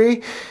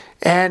ministry,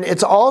 and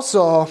it's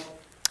also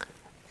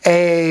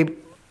a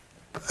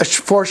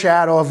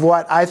foreshadow of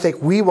what I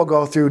think we will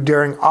go through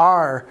during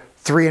our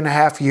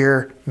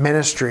 3.5-year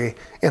ministry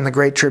in the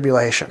Great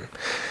Tribulation.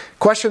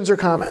 Questions or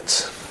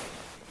comments?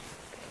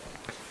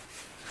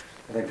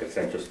 I think it's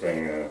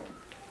interesting,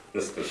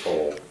 this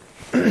whole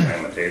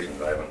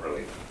Lamentations. I haven't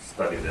really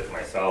studied it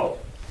myself,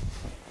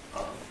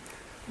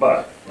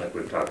 but like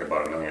we've talked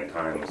about a million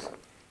times,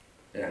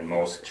 in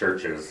most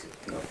churches,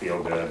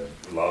 feel good,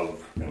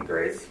 love, and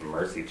grace and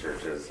mercy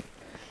churches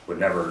would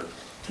never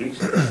teach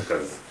this,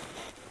 because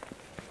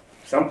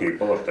some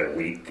people, if they're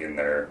weak in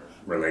their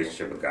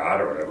relationship with God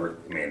or whatever,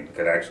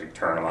 could actually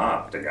turn them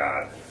off to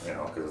God,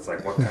 because it's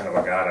like, what kind of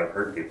a God? I've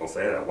heard people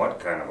say that. What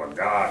kind of a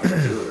God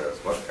would do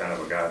this? What kind of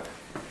a God?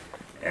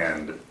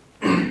 And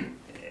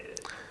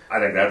I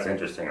think that's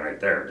interesting right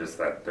there, just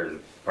that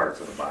there's parts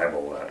of the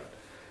Bible that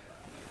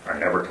are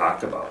never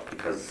talked about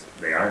because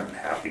they aren't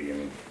happy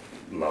and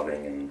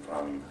loving and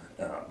fun.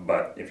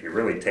 But if you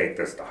really take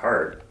this to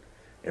heart,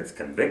 it's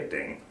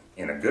convicting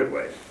in a good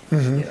way.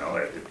 Mm-hmm.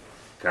 It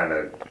kind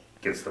of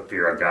gets the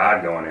fear of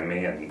God going in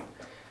me and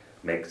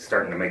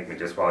starting to make me,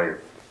 just while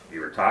you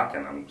were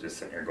talking, I'm just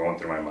sitting here going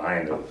through my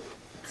mind of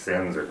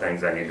sins or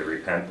things I need to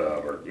repent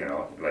of, or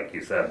like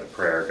you said, the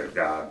prayer to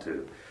God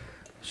to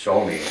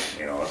show me,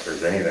 if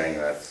there's anything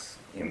that's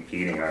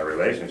impeding our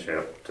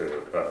relationship,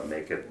 to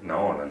make it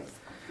known.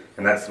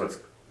 And that's what's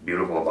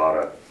beautiful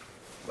about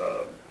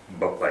a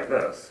book like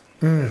this.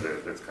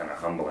 It's kind of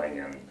humbling,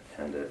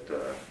 and it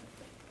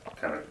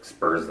kind of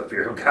spurs the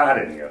fear of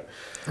God in you,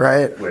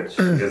 right? Which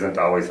isn't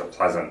always a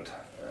pleasant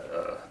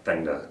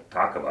thing to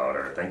talk about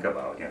or think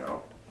about,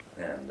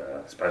 and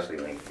especially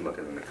when you look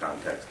at it in the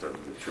context of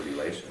the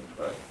tribulation.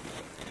 But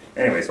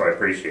anyway, so I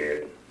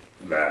appreciate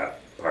that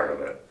part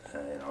of it,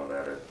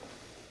 that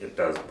it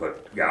does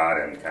put God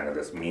in kind of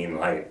this mean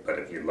light, but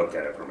if you look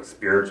at it from a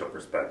spiritual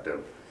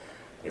perspective,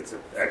 it's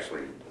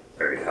actually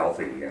very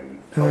healthy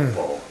and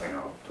helpful,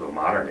 to a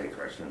modern day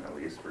Christian, at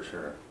least, for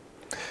sure.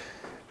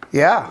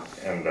 Yeah.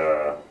 And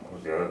what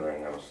was the other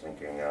thing I was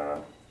thinking?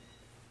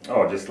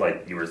 Just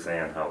like you were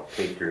saying, how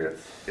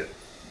patriots get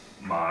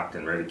mocked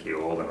and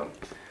ridiculed, and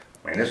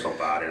my initial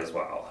thought is,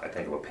 well, I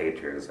think of a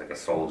patriot as like a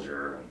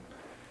soldier,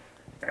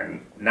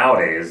 and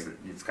nowadays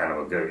it's kind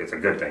of it's a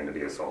good thing to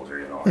be a soldier,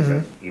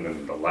 Mm-hmm.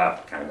 Even the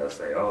left kind of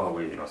say, oh,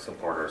 we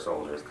support our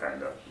soldiers,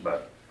 kind of,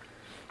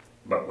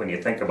 but when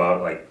you think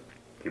about like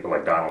people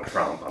like Donald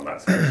Trump, I'm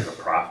not saying he's a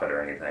prophet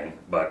or anything,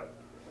 but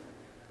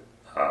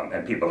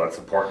and people that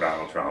support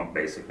Donald Trump,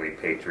 basically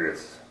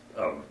patriots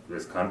of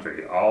this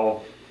country,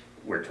 all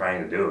we're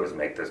trying to do is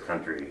make this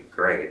country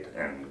great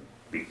and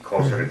be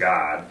closer to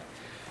God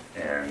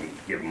and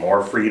give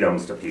more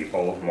freedoms to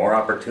people, more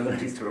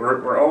opportunities to.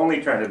 We're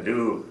only trying to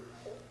do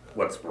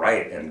what's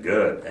right and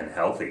good and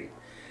healthy.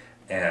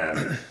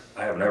 And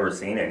I have never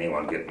seen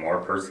anyone get more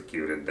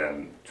persecuted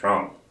than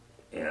Trump.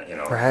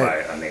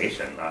 Right. By a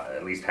nation,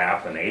 at least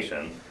half the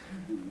nation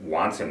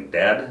wants him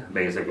dead,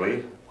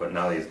 basically. But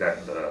now he's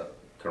got the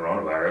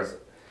coronavirus,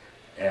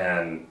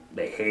 and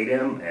they hate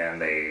him,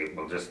 and they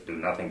will just do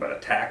nothing but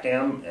attack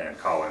him and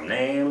call him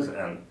names.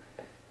 And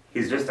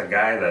he's just a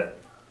guy that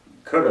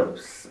could have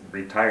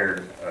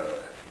retired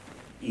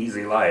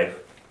easy life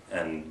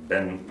and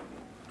been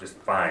just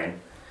fine.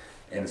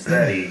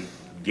 Instead, he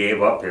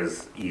gave up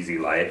his easy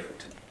life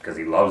because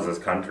he loves this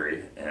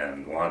country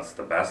and wants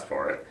the best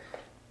for it.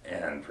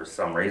 And for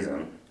some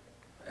reason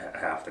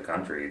half the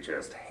country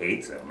just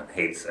hates him and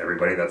hates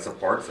everybody that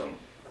supports him.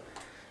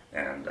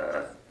 And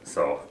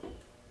so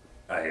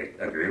I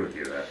agree with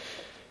you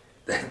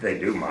that they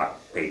do mock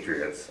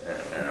patriots.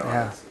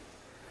 And,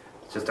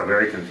 it's just a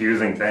very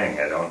confusing thing.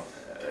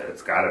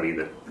 It's got to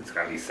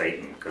be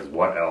Satan, because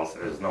what else?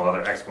 There's no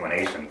other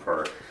explanation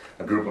for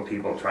a group of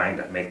people trying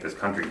to make this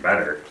country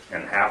better,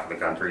 and half of the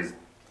country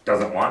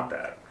doesn't want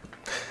that.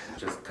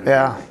 It's just confusing.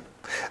 Yeah,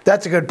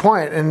 that's a good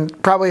point,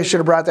 and probably should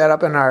have brought that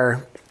up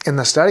in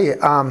the study.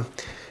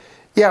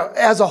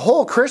 As a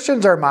whole,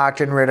 Christians are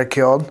mocked and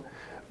ridiculed,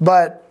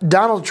 but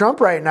Donald Trump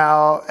right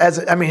now,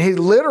 he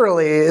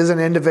literally is an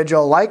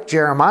individual like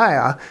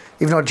Jeremiah,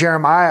 even though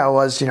Jeremiah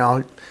was,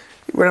 I'm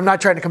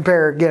not trying to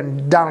compare,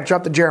 again, Donald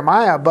Trump to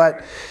Jeremiah,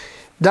 but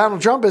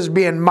Donald Trump is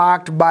being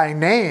mocked by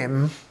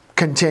name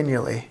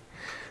continually,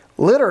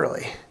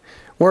 literally,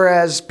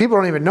 whereas people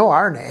don't even know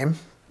our name,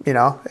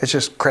 it's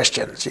just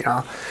Christians,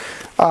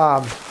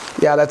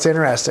 that's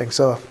interesting.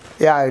 So,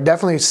 I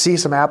definitely see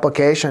some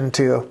application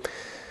to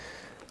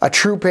a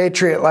true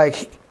patriot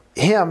like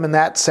him in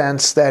that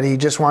sense, that he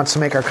just wants to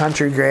make our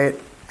country great,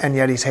 and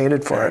yet he's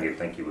hated for it. You'd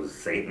think he was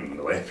Satan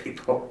the way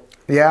people,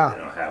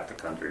 half the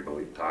country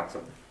talks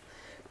of him.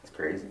 It's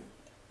crazy.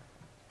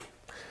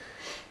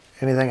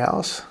 Anything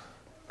else?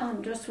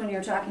 Just when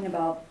you're talking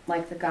about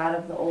like the God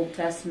of the Old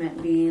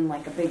Testament being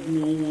like a big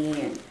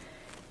meanie and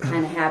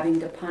kind of having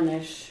to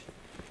punish,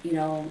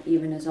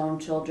 even his own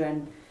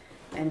children,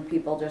 and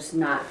people just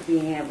not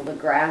being able to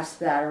grasp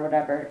that or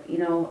whatever,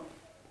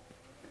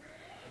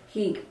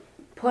 he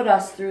put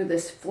us through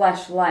this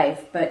flesh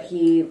life, but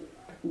he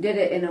did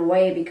it in a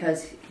way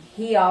because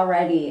he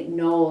already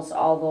knows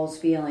all those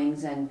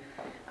feelings, and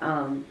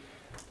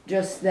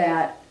just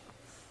that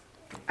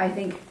I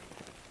think,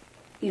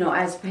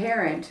 as a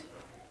parent,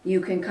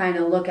 you can kind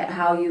of look at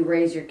how you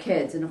raise your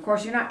kids. And of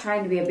course, you're not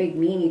trying to be a big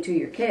meanie to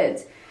your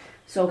kids.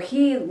 So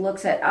he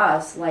looks at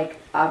us like,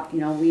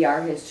 we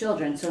are his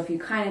children. So if you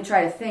kind of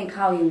try to think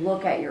how you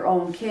look at your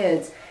own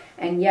kids,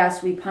 and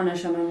yes, we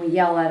punish them and we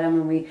yell at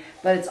them,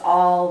 but it's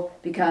all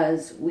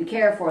because we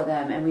care for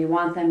them and we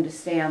want them to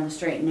stay on the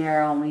straight and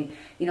narrow. And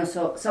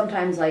so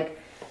sometimes like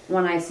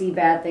when I see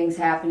bad things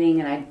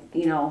happening and I,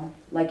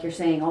 like you're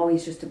saying, oh,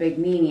 he's just a big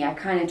meanie, I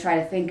kind of try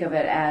to think of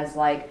it as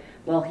like,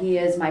 well, he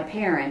is my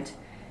parent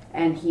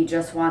and he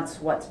just wants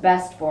what's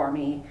best for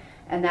me.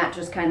 And that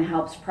just kind of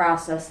helps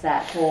process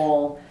that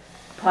whole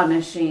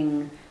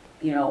punishing,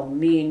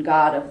 mean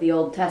God of the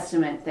Old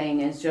Testament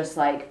thing is just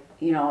like,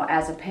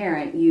 as a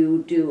parent,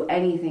 you do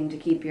anything to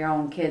keep your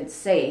own kids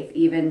safe,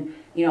 even,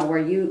 where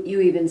you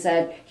even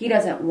said he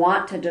doesn't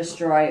want to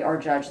destroy or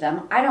judge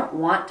them. I don't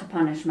want to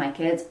punish my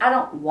kids. I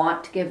don't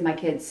want to give my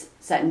kids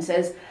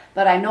sentences,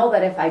 but I know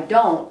that if I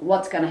don't,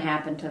 what's going to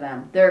happen to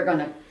them? They're going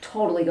to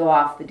totally go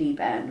off the deep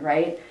end,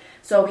 right?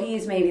 So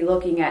he's maybe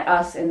looking at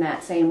us in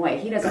that same way.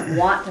 He doesn't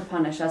want to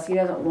punish us. He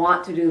doesn't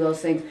want to do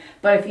those things.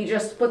 But if he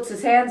just puts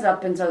his hands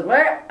up and says,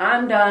 well,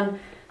 I'm done,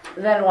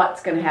 then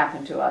what's going to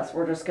happen to us?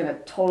 We're just going to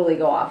totally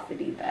go off the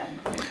deep end.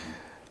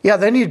 Yeah,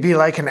 then you'd be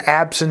like an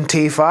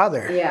absentee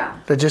father. Yeah.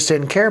 That just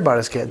didn't care about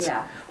his kids.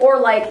 Yeah. Or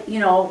like,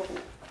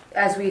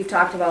 as we've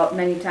talked about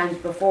many times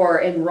before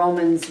in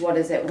Romans,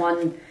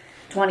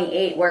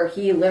 1:28, where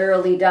he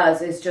literally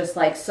is just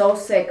like so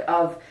sick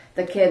of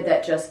the kid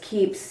that just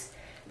keeps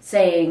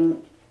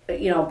saying,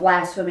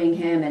 blaspheming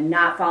him and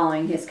not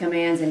following his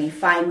commands, and he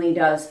finally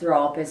does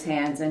throw up his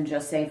hands and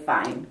just say,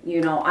 fine,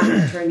 I'm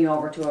going to turn you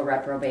over to a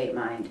reprobate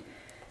mind.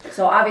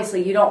 So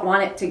obviously you don't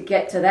want it to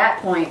get to that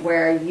point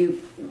where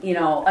you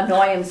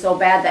annoy him so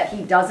bad that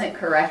he doesn't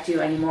correct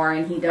you anymore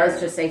and he does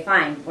just say,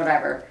 fine,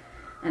 whatever.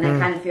 And I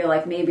kind of feel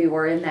like maybe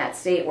we're in that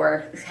state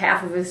where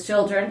half of his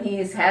children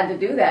he's had to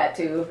do that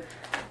to,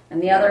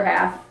 and the other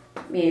half,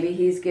 maybe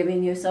he's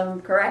giving you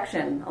some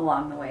correction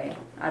along the way.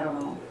 I don't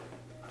know.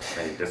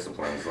 And he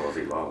disciplines those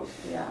he loves.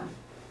 Yeah.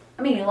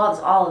 He loves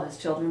all of his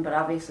children, but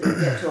obviously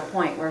you get to a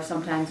point where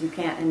sometimes you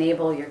can't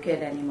enable your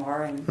kid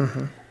anymore. And I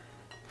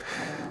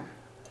don't know.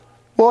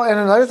 Well, and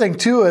another thing,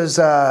 too, is,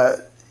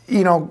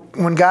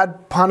 when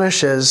God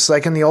punishes,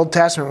 like in the Old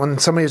Testament, when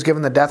somebody was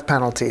given the death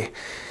penalty,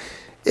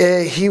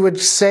 he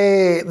would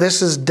say,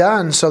 this is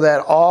done so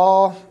that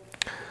all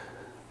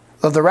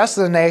of the rest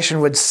of the nation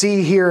would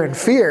see, hear, and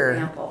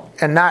fear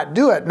and not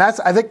do it. And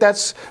I think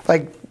that's,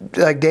 like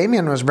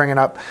Damien was bringing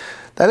up,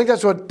 I think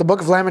that's what the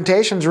book of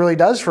Lamentations really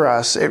does for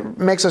us. It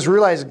makes us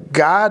realize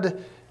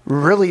God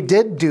really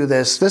did do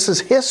this. This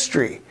is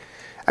history.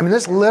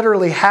 This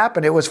literally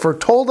happened. It was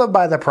foretold of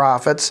by the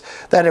prophets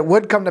that it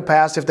would come to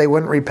pass if they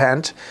wouldn't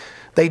repent.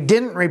 They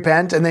didn't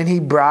repent, and then he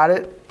brought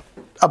it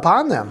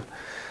upon them.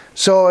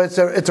 So it's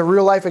a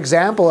real life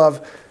example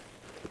of,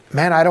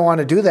 man, I don't want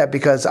to do that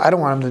because I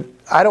don't want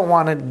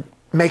to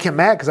make him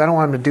mad because I don't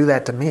want him to do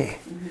that to me.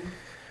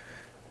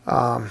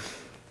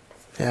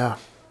 Yeah.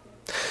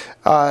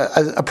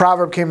 A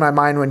proverb came to my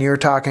mind when you were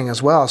talking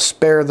as well.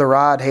 Spare the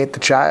rod, hate the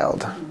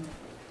child.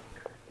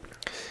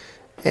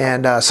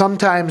 And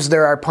sometimes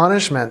there are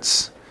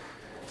punishments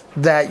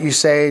that you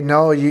say,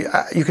 no,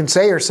 you can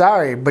say you're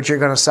sorry, but you're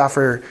going to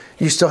suffer.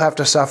 You still have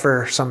to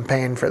suffer some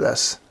pain for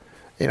this.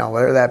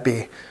 Whether that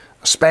be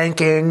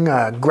spanking,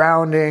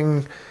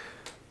 grounding,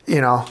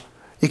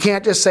 you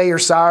can't just say you're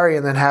sorry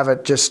and then have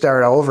it just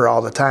start over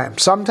all the time.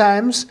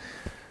 Sometimes,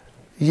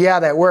 yeah,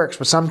 that works,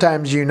 but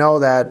sometimes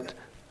that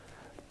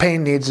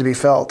pain needs to be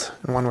felt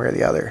in one way or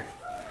the other.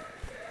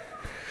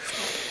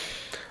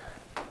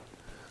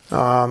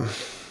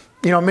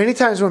 Many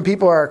times when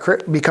people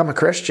become a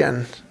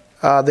Christian,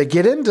 they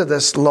get into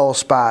this low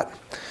spot.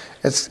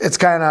 It's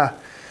kind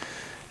of,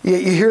 you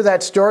hear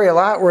that story a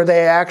lot where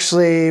they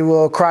actually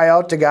will cry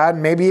out to God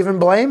and maybe even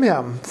blame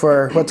Him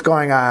for what's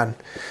going on.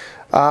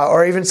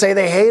 Or even say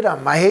they hate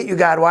Him. I hate you,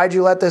 God. Why'd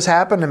you let this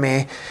happen to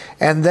me?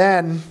 And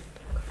then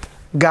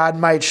God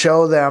might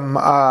show them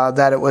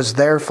that it was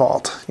their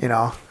fault,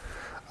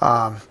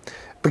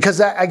 because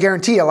I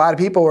guarantee a lot of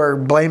people were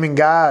blaming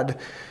God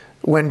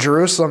when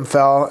Jerusalem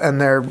fell and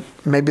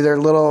maybe their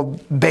little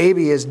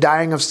baby is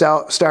dying of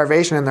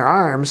starvation in their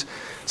arms.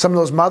 Some of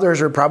those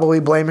mothers are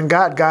probably blaming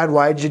God. God,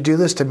 why did you do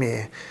this to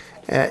me?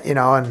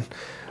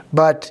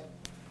 But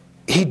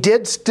He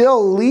did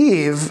still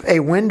leave a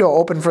window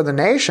open for the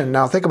nation.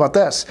 Now think about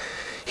this.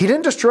 He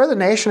didn't destroy the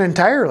nation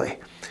entirely.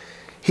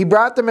 He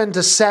brought them into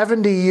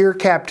 70-year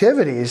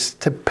captivities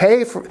to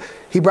pay for.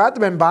 He brought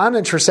them in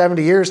bondage for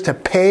 70 years to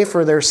pay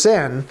for their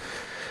sin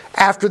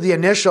after the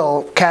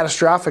initial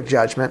catastrophic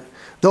judgment.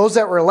 Those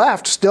that were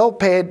left still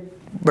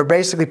were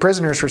basically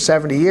prisoners for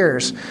 70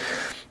 years.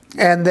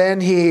 And then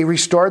He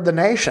restored the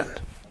nation.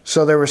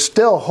 So there was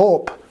still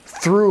hope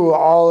through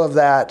all of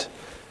that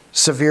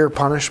severe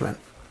punishment.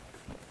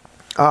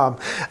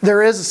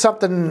 There is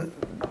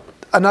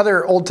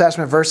another Old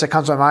Testament verse that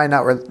comes to my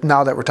mind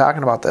now that we're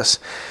talking about this.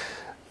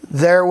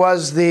 There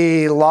was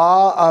the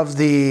law of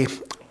the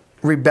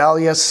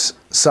rebellious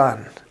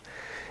son.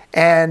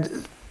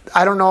 And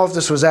I don't know if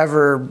this was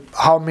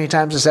how many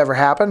times this ever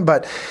happened,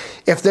 but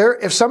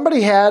if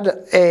somebody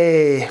had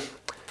a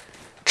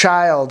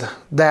child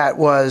that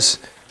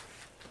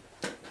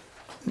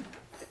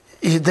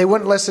they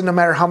wouldn't listen no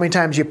matter how many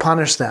times you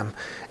punish them,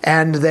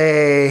 and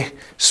they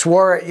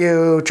swore at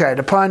you, tried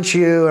to punch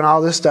you, and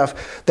all this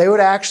stuff, they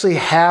would actually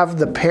have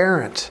the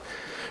parent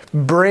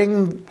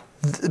bring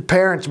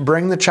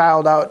the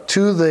child out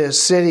to the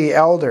city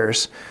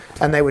elders,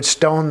 and they would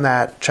stone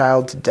that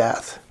child to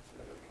death.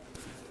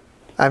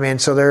 I mean,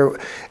 so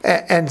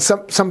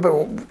some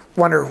people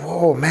wonder,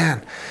 oh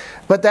man,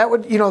 but that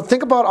would,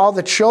 think about all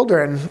the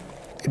children.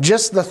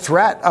 Just the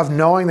threat of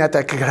knowing that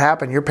could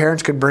happen. Your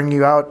parents could bring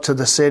you out to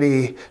the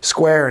city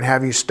square and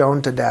have you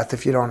stoned to death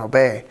if you don't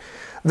obey.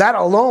 That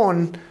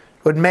alone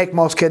would make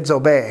most kids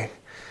obey.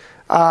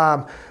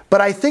 But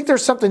I think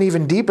there's something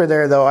even deeper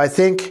there, though. I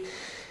think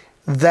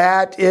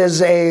that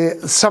is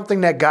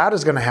something that God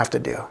is going to have to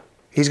do.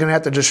 He's going to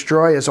have to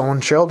destroy His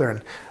own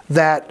children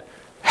that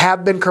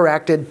have been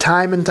corrected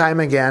time and time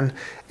again,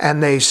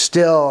 and they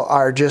still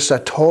are just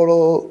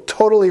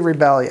totally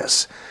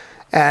rebellious.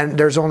 And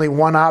there's only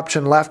one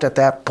option left at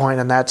that point,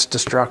 and that's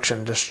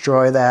destruction.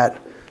 Destroy that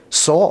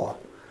soul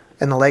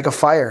in the lake of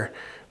fire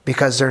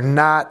because they're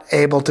not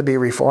able to be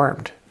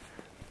reformed.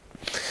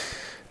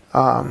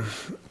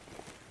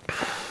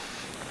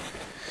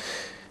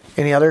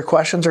 Any other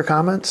questions or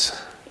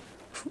comments?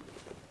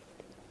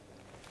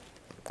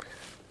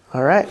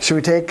 All right. Should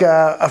we take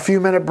a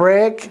few-minute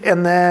break,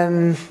 and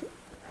then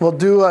we'll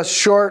do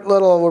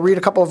we'll read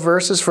a couple of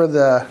verses for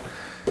the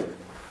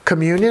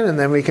communion, and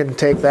then we can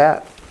take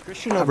that.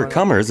 Christian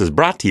Overcomers is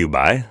brought to you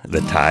by the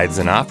tithes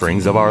and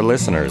offerings of our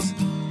listeners.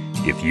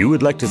 If you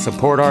would like to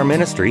support our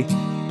ministry,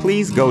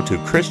 please go to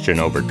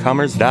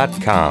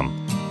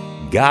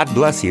ChristianOvercomers.com. God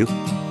bless you,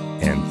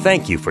 and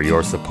thank you for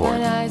your support.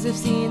 Mine eyes have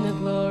seen the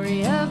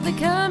glory of the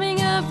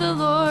coming of the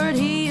Lord.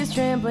 He is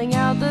trampling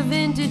out the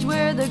vintage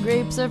where the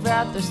grapes of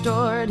wrath are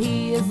stored.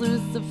 He has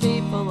loosed the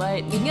fateful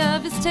lightning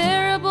of His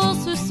terrible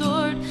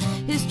sword.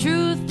 His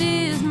truth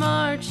is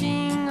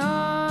marching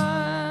on.